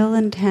takes real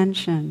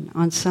intention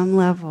on some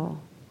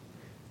level.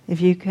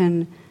 If you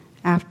can,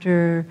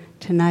 after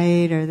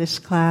tonight or this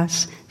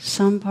class,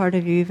 some part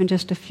of you, even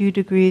just a few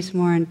degrees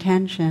more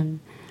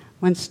intention,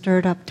 when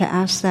stirred up to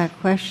ask that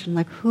question,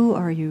 like, who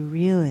are you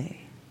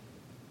really?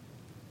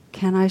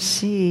 Can I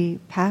see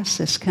past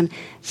this?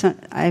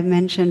 I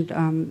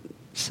mentioned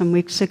some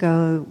weeks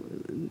ago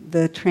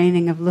the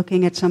training of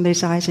looking at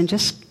somebody's eyes and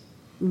just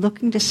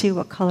looking to see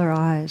what color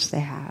eyes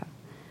they have.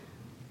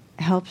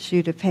 It helps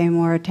you to pay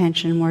more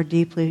attention more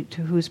deeply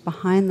to who's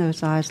behind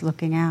those eyes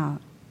looking out.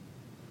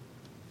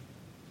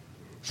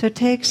 So it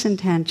takes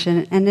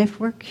intention, and if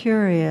we're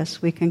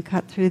curious, we can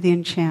cut through the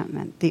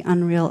enchantment, the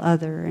unreal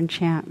other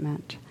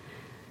enchantment.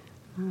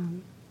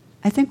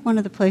 I think one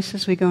of the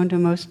places we go into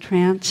most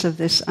trance of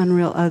this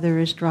unreal other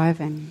is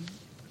driving.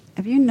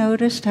 Have you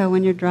noticed how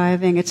when you're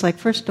driving, it's like,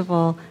 first of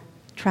all,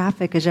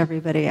 traffic is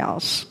everybody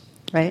else,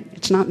 right?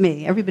 It's not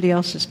me. Everybody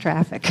else is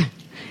traffic.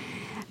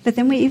 But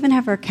then we even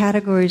have our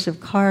categories of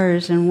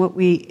cars, and what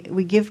we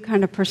give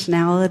kind of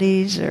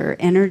personalities or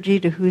energy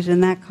to who's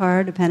in that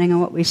car, depending on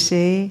what we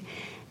see.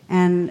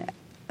 And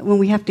when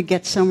we have to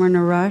get somewhere in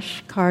a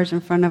rush, cars in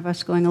front of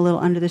us going a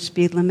little under the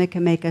speed limit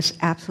can make us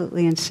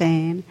absolutely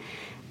insane.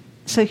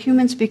 So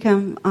humans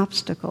become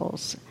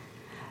obstacles.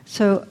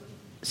 So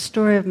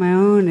story of my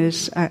own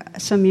is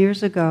some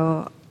years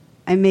ago,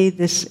 I made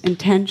this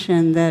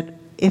intention that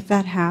if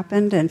that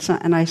happened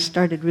and I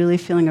started really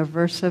feeling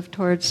aversive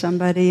towards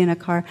somebody in a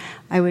car,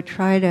 I would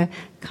try to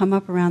come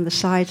up around the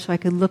side so I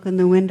could look in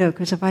the window,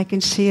 because if I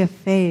can see a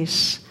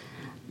face,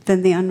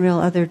 then the unreal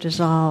other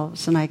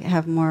dissolves and I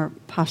have more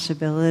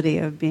possibility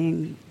of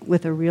being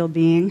with a real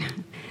being.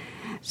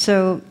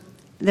 So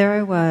there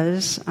I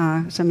was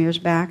some years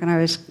back, and I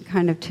was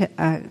kind of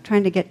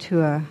trying to get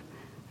to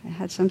I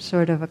had some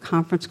sort of a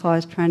conference call I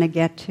was trying to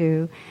get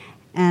to,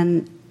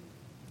 and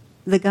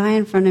the guy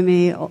in front of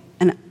me,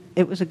 and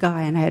it was a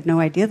guy, and I had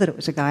no idea that it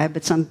was a guy,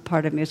 but some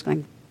part of me was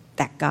going,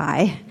 that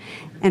guy.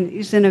 And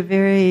he's in a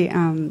very,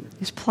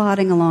 he's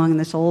plodding along in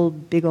this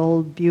big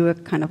old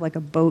Buick, kind of like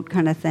a boat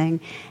kind of thing.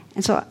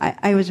 And so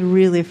I was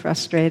really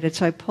frustrated.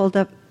 So I pulled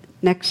up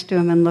next to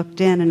him and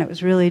looked in, and it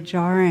was really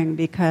jarring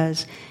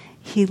because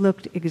he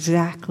looked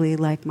exactly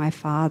like my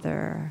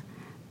father.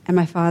 And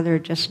my father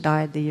had just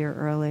died the year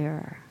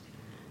earlier.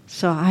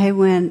 So I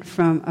went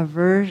from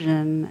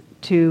aversion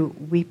to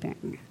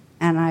weeping.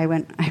 And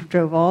I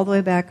drove all the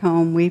way back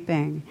home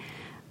weeping.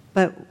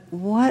 But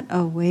what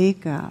a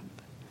wake-up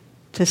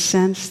to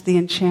sense the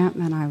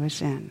enchantment I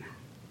was in.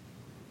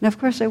 Now, of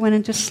course, I went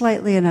into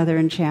slightly another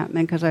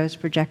enchantment because I was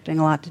projecting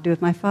a lot to do with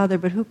my father,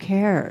 but who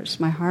cares?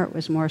 My heart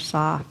was more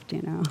soft,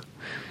 you know.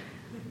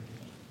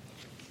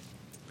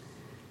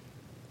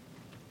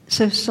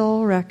 So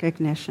soul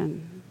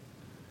recognition,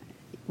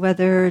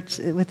 whether it's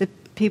with the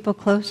people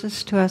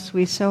closest to us,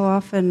 we so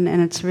often,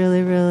 and it's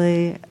really,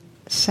 really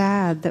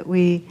sad that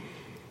we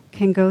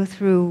can go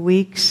through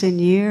weeks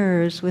and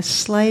years with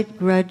slight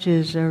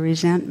grudges or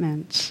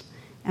resentments.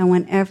 And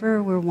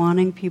whenever we're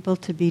wanting people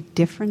to be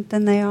different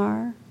than they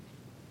are,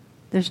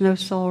 there's no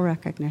soul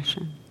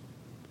recognition.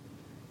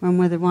 When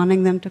we're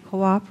wanting them to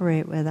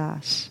cooperate with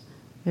us,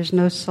 there's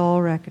no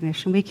soul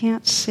recognition. We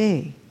can't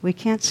see. We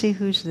can't see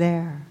who's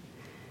there.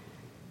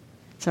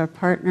 It's our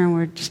partner, and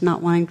we're just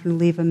not wanting to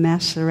leave a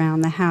mess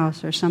around the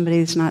house, or somebody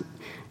that's not,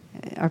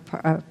 our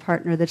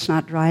partner that's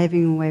not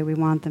driving the way we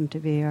want them to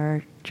be, or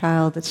our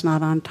child that's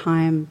not on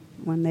time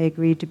when they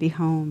agreed to be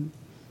home.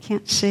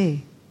 Can't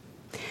see.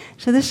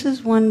 So this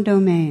is one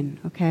domain,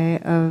 okay,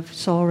 of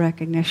soul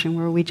recognition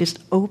where we just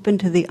open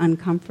to the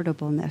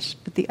uncomfortableness.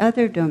 But the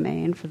other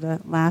domain, for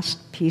the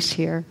last piece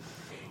here,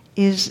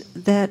 is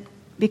that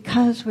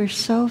because we're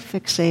so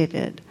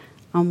fixated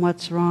on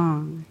what's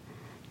wrong,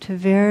 to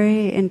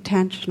very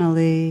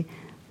intentionally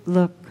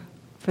look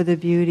for the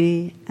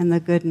beauty and the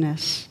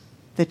goodness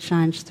that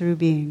shines through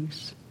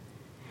beings.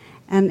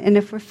 And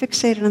if we're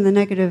fixated on the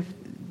negative,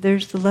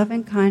 there's the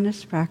loving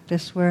kindness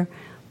practice where,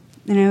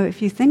 you know,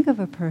 if you think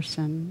of a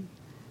person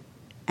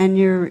and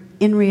you're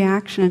in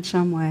reaction in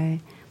some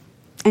way,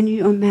 and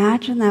you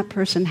imagine that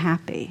person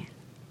happy,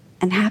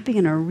 and happy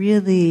in a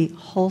really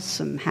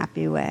wholesome,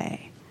 happy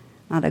way,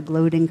 not a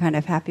gloating kind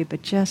of happy,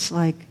 but just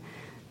like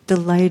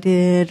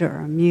delighted or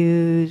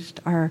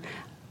amused or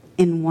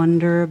in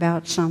wonder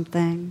about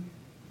something.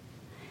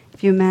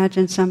 If you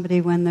imagine somebody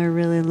when they're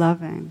really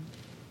loving,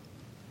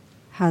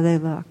 how they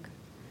look.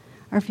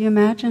 Or if you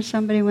imagine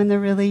somebody when they're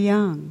really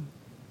young.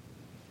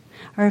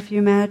 Or if you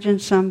imagine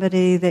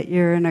somebody that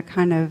you're in a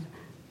kind of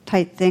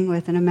tight thing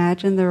with, and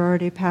imagine they're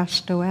already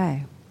passed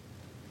away.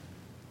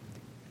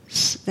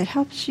 That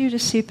helps you to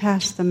see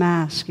past the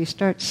mask. You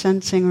start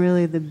sensing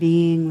really the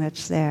being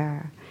that's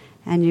there.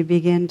 And you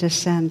begin to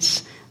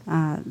sense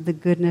the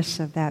goodness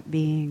of that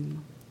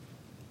being.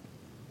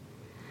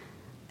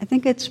 I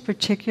think it's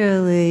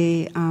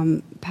particularly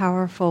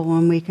powerful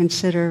when we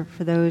consider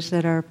for those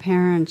that are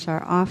parents,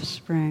 our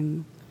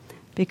offspring,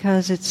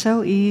 because it's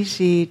so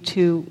easy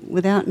to,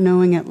 without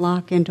knowing it,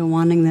 lock into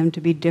wanting them to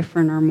be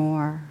different or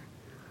more.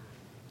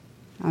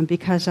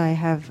 Because I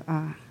have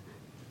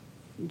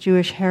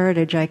Jewish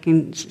heritage, I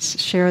can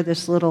share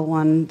this little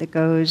one that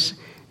goes,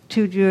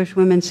 two Jewish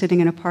women sitting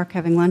in a park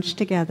having lunch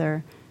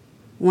together.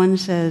 One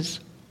says,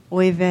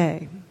 oy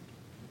vey.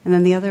 And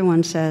then the other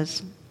one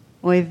says,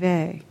 oy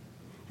vey.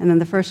 And then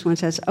the first one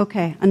says,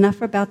 okay,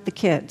 enough about the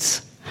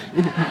kids.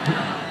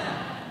 I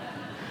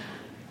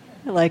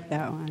like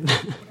that one.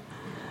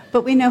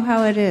 But we know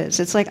how it is.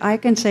 It's like I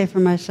can say for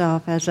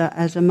myself as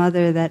a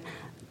mother that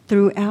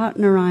throughout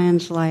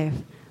Narayan's life,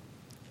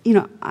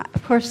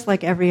 of course,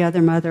 like every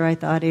other mother, I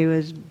thought he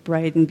was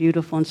bright and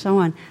beautiful and so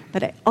on,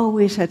 but I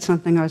always had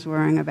something I was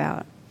worrying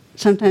about,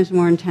 sometimes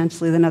more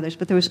intensely than others,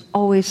 but there was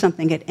always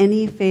something. At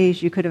any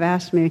phase, you could have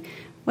asked me,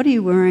 what are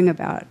you worrying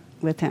about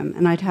with him?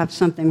 And I'd have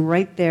something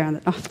right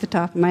there off the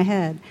top of my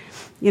head.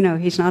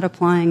 He's not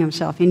applying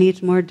himself. He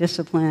needs more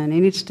discipline. He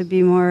needs to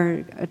be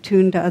more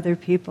attuned to other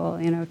people.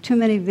 Too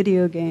many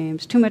video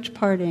games, too much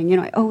partying.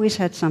 I always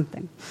had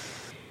something.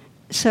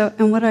 So,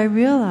 and what I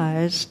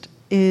realized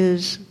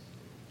is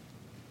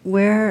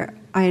where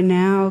I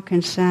now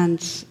can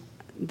sense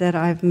that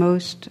I've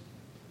most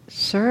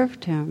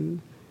served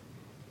him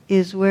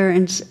is where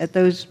at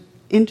those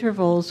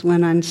intervals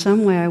when in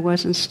some way I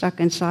wasn't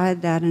stuck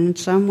inside that, and in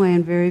some way,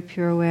 in very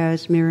pure way, I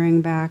was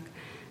mirroring back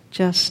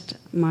just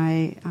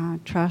my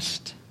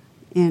trust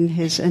in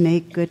his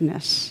innate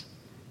goodness,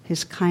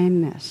 his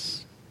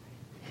kindness,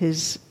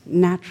 his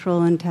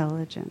natural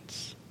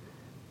intelligence,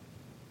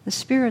 the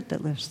spirit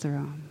that lives through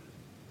him.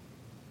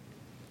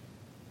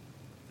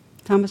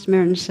 Thomas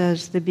Merton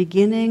says, the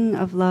beginning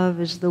of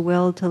love is the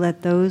will to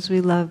let those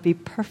we love be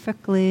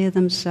perfectly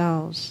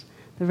themselves,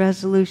 the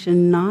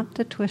resolution not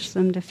to twist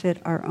them to fit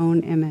our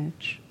own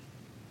image.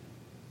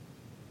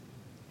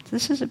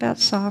 This is about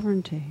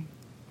sovereignty.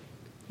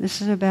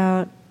 This is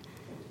about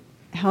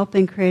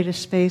helping create a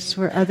space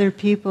where other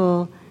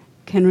people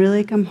can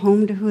really come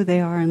home to who they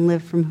are and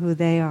live from who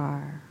they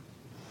are.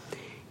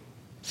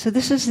 So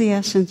this is the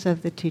essence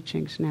of the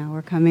teachings now.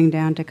 We're coming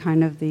down to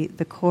kind of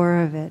the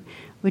core of it,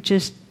 which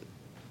is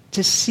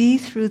to see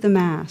through the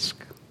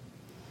mask.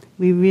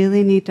 We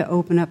really need to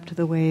open up to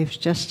the waves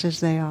just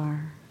as they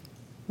are.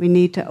 We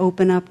need to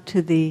open up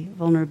to the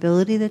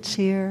vulnerability that's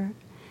here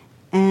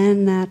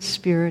and that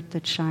spirit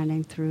that's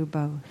shining through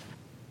both.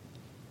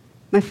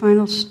 My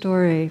final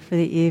story for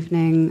the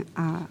evening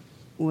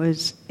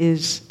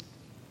is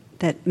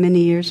that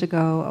many years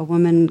ago a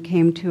woman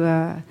came to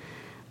a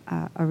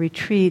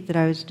retreat that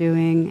I was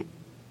doing,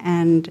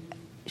 and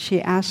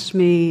she asked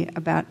me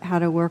about how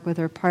to work with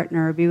her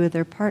partner or be with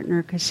her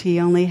partner because he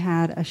only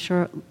had a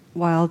short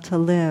while to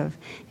live.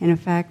 And in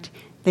fact,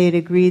 they had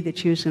agreed that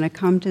she was going to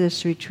come to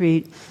this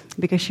retreat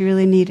because she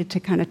really needed to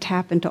kind of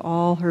tap into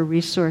all her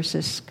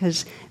resources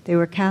because they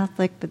were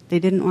Catholic, but they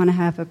didn't want to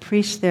have a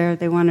priest there.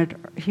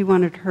 He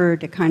wanted her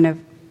to kind of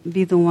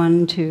be the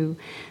one to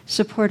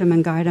support him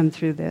and guide him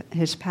through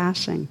his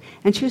passing.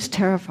 And she was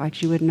terrified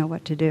she wouldn't know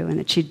what to do and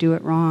that she'd do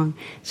it wrong.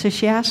 So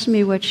she asked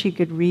me what she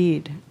could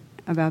read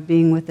about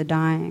being with the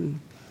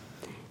dying.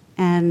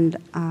 And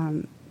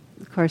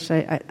of course,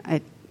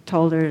 I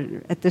told her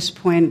at this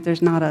point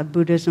there's not a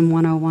Buddhism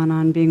 101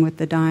 on being with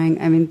the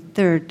dying. I mean,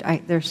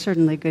 there's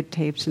certainly good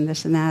tapes and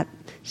this and that,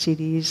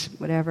 CDs,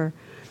 whatever.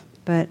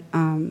 But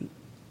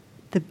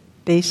the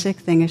basic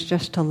thing is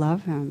just to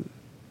love him.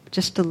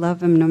 Just to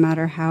love him no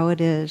matter how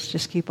it is.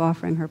 Just keep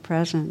offering her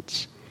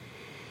presence.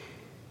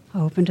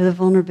 Open to the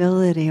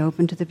vulnerability,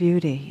 open to the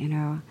beauty,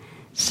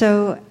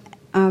 So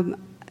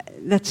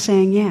that's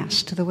saying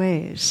yes to the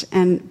waves.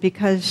 And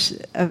because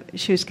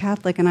she was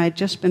Catholic and I had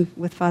just been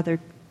with Father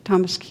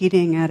Thomas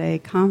Keating at a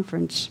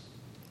conference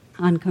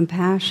on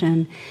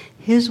compassion,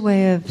 his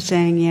way of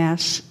saying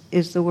yes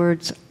is the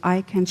words,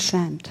 I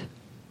consent.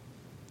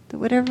 That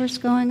whatever's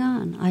going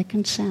on, I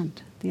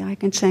consent. The I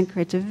consent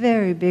creates a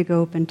very big,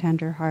 open,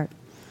 tender heart.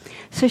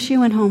 So she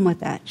went home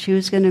with that. She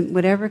was going to,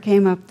 whatever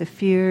came up, the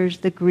fears,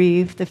 the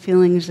grief, the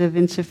feelings of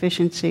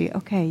insufficiency,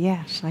 okay,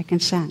 yes, I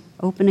consent.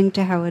 Opening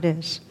to how it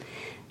is.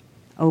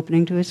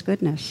 Opening to his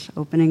goodness.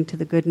 Opening to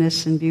the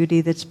goodness and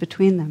beauty that's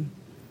between them.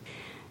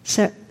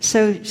 So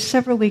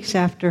several weeks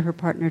after her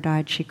partner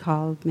died, she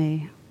called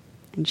me.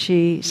 And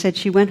she said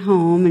she went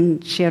home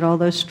and she had all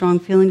those strong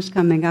feelings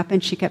coming up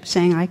and she kept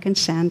saying, I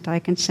consent, I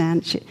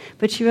consent.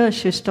 But she realized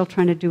she was still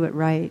trying to do it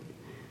right,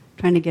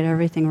 trying to get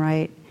everything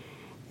right.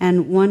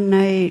 And one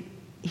night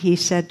he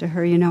said to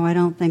her, I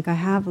don't think I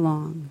have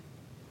long.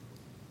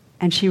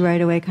 And she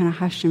right away kind of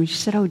hushed him. She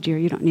said, oh dear,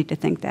 you don't need to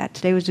think that.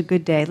 Today was a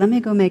good day. Let me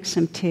go make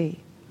some tea.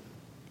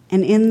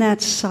 And in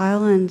that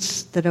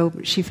silence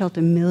she felt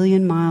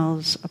 1,000,000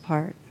 miles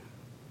apart.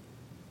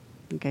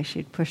 Okay,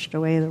 she'd pushed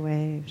away the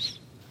waves.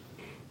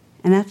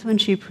 And that's when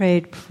she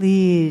prayed,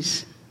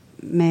 please,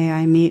 may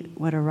I meet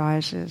what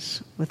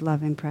arises with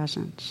loving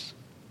presence.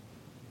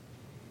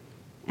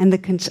 And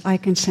the I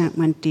consent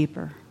went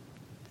deeper.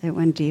 It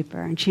went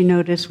deeper. And she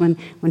noticed when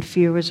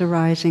fear was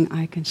arising,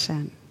 I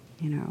consent.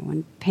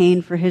 When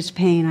pain for his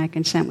pain, I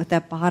consent. With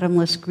that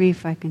bottomless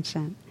grief, I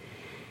consent.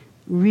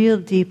 Real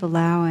deep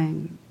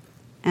allowing.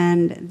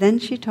 And then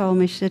she told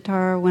me, she said,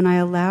 Tara, when I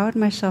allowed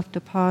myself to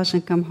pause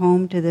and come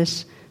home to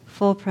this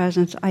full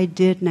presence, I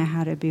did know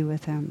how to be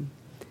with him.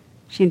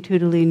 She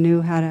intuitively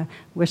knew how to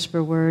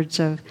whisper words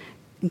of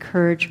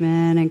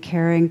encouragement and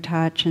caring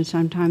touch, and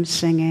sometimes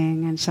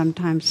singing and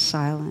sometimes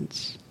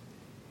silence.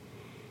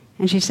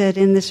 And she said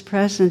in this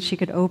presence she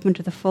could open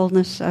to the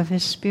fullness of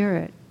his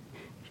spirit.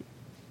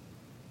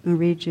 I'll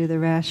read you the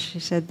rest. She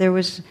said, there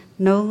was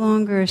no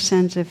longer a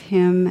sense of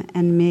him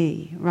and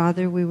me.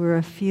 Rather, we were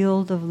a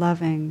field of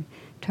loving,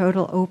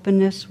 total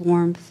openness,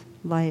 warmth,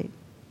 light.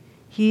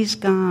 He's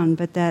gone,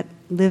 but that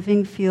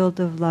living field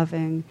of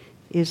loving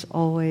is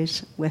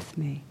always with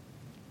me.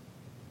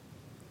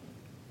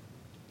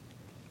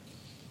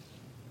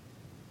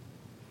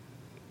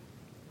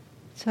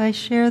 So I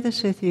share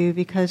this with you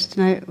because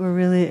tonight we're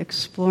really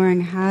exploring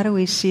how do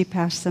we see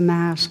past the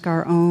mask,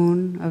 our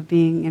own, of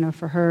being,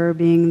 for her,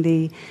 being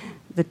the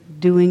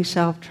doing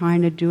self,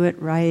 trying to do it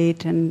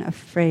right and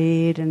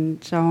afraid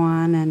and so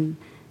on, and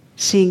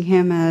seeing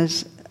him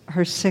as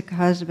her sick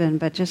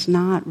husband, but just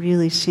not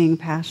really seeing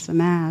past the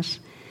mask,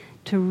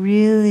 to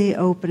really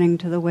opening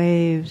to the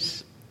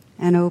waves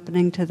and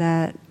opening to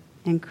that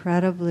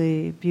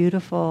incredibly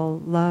beautiful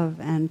love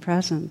and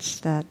presence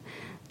that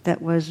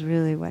was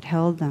really what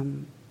held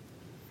them.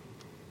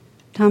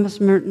 Thomas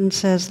Merton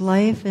says,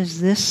 life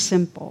is this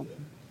simple.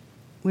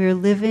 We are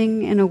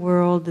living in a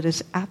world that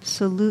is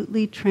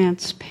absolutely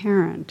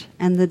transparent,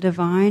 and the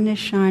divine is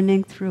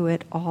shining through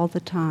it all the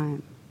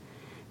time.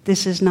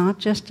 This is not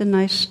just a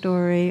nice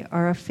story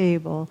or a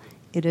fable,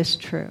 it is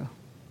true.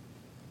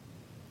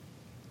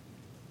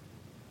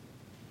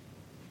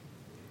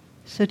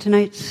 So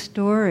tonight's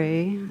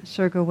story,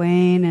 Sir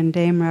Gawain and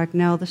Dame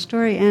Ragnell, the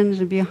story ends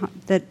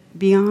that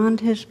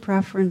beyond his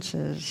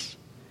preferences,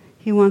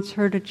 he wants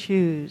her to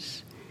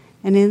choose.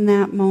 And in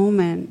that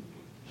moment,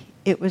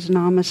 it was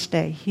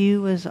namaste. He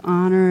was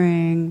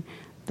honoring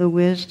the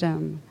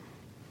wisdom,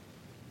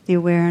 the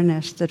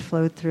awareness that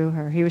flowed through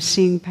her. He was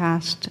seeing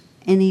past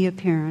any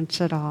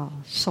appearance at all,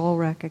 soul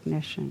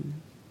recognition.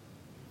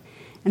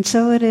 And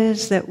so it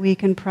is that we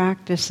can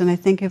practice, and I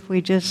think if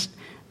we just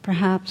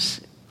perhaps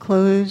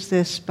close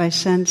this by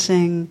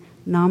sensing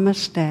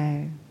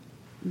namaste,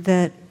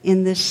 that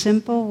in this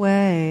simple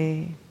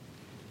way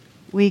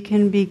we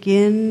can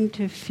begin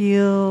to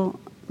feel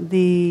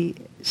the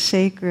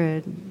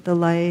sacred, the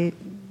light,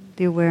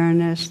 the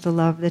awareness, the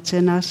love that's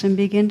in us, and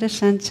begin to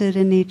sense it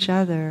in each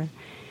other.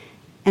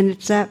 And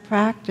it's that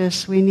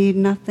practice, we need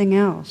nothing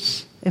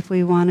else if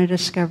we want to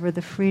discover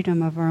the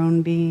freedom of our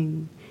own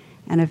being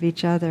and of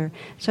each other.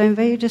 So I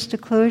invite you just to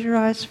close your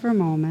eyes for a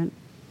moment.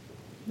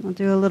 I'll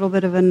do a little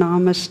bit of a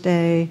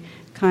namaste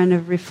kind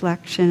of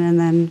reflection and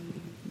then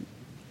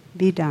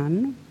be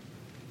done.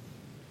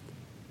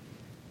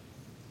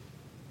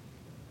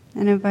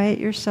 And invite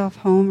yourself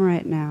home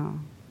right now.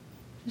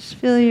 Just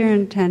feel your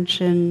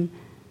intention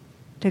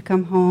to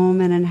come home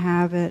and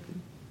inhabit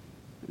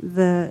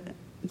the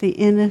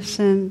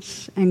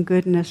innocence and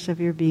goodness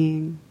of your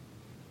being.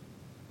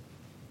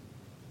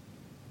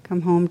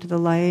 Come home to the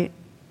light,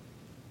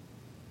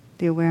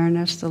 the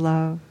awareness, the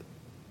love,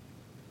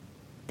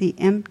 the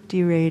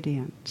empty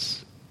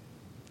radiance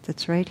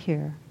that's right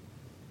here.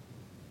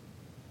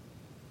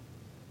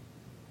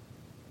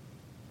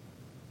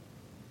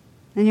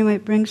 And you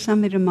might bring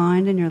somebody to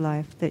mind in your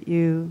life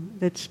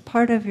that's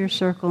part of your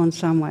circle in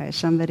some way,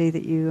 somebody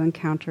that you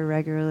encounter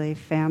regularly,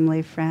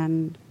 family,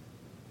 friend.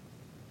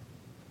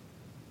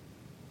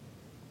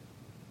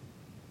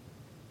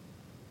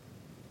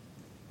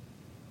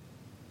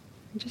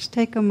 And just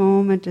take a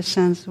moment to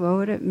sense, what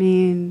would it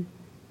mean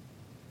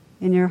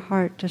in your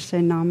heart to say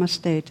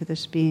namaste to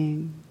this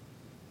being?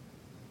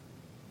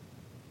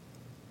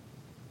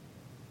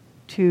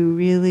 To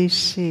really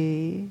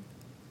see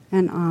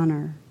and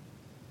honor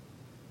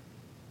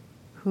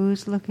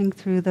who's looking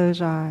through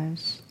those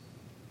eyes,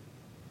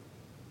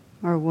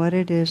 or what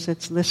it is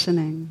that's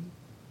listening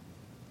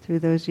through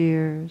those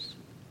ears.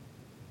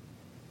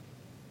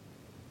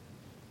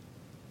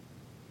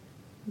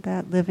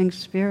 That living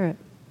spirit.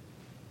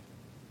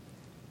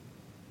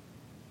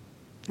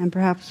 And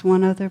perhaps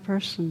one other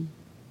person.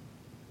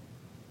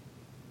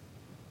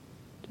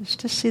 Just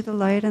to see the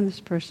light in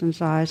this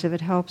person's eyes, if it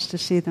helps to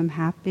see them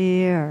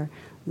happy or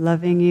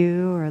loving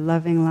you or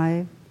loving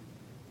life.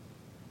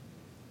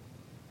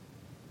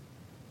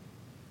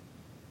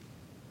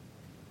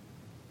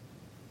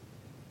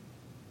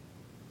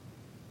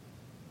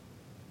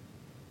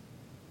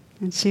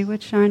 And see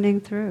what's shining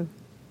through.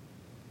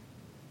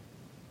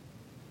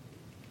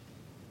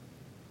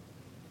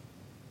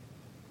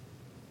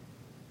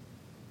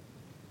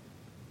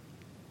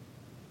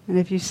 And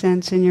if you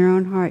sense in your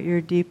own heart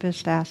your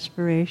deepest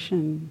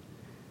aspiration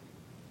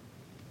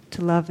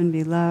to love and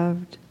be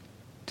loved,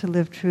 to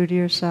live true to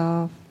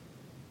yourself,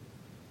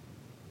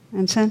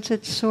 and sense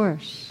its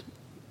source,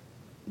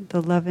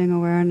 the loving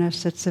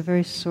awareness that's the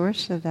very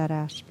source of that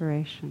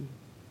aspiration.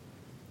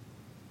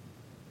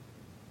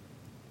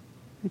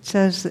 It's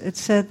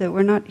said that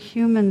we're not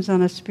humans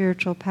on a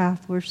spiritual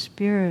path, we're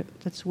spirit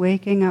that's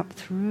waking up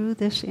through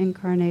this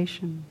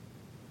incarnation.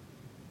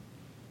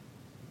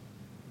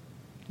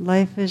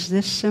 Life is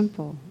this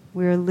simple.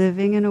 We're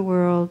living in a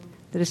world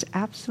that is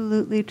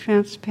absolutely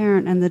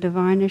transparent, and the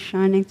divine is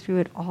shining through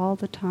it all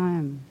the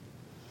time.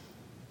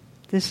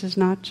 This is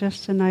not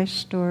just a nice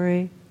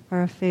story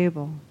or a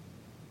fable.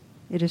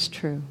 It is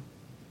true.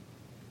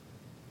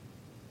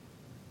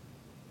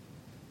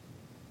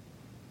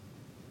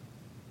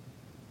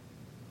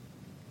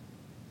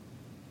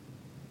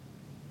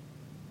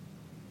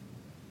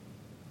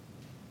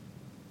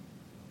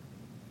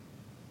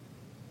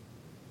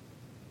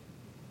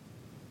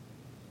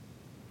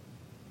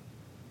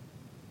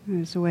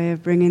 As a way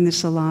of bringing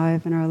this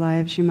alive in our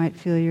lives, you might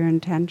feel your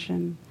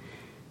intention.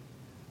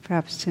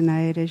 Perhaps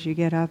tonight, as you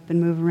get up and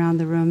move around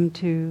the room,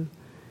 to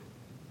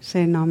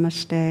say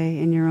namaste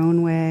in your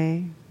own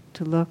way,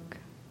 to look,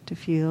 to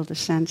feel, to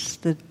sense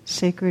the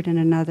sacred in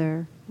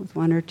another with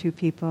one or two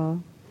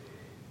people,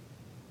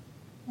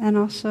 and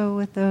also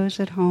with those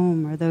at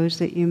home or those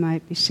that you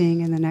might be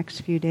seeing in the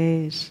next few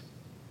days.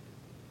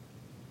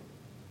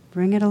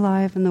 Bring it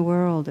alive in the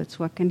world. It's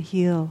what can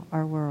heal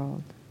our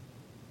world.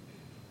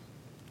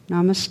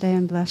 Namaste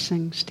and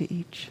blessings to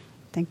each.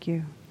 Thank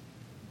you.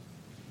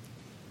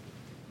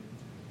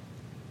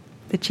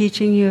 The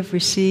teaching you have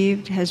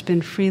received has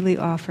been freely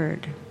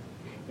offered.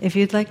 If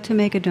you'd like to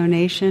make a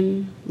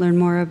donation, learn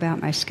more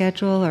about my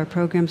schedule or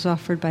programs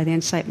offered by the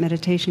Insight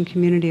Meditation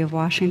Community of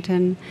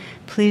Washington,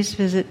 please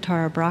visit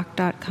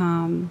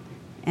tarabrach.com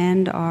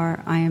and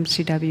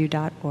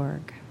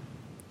imcw.org.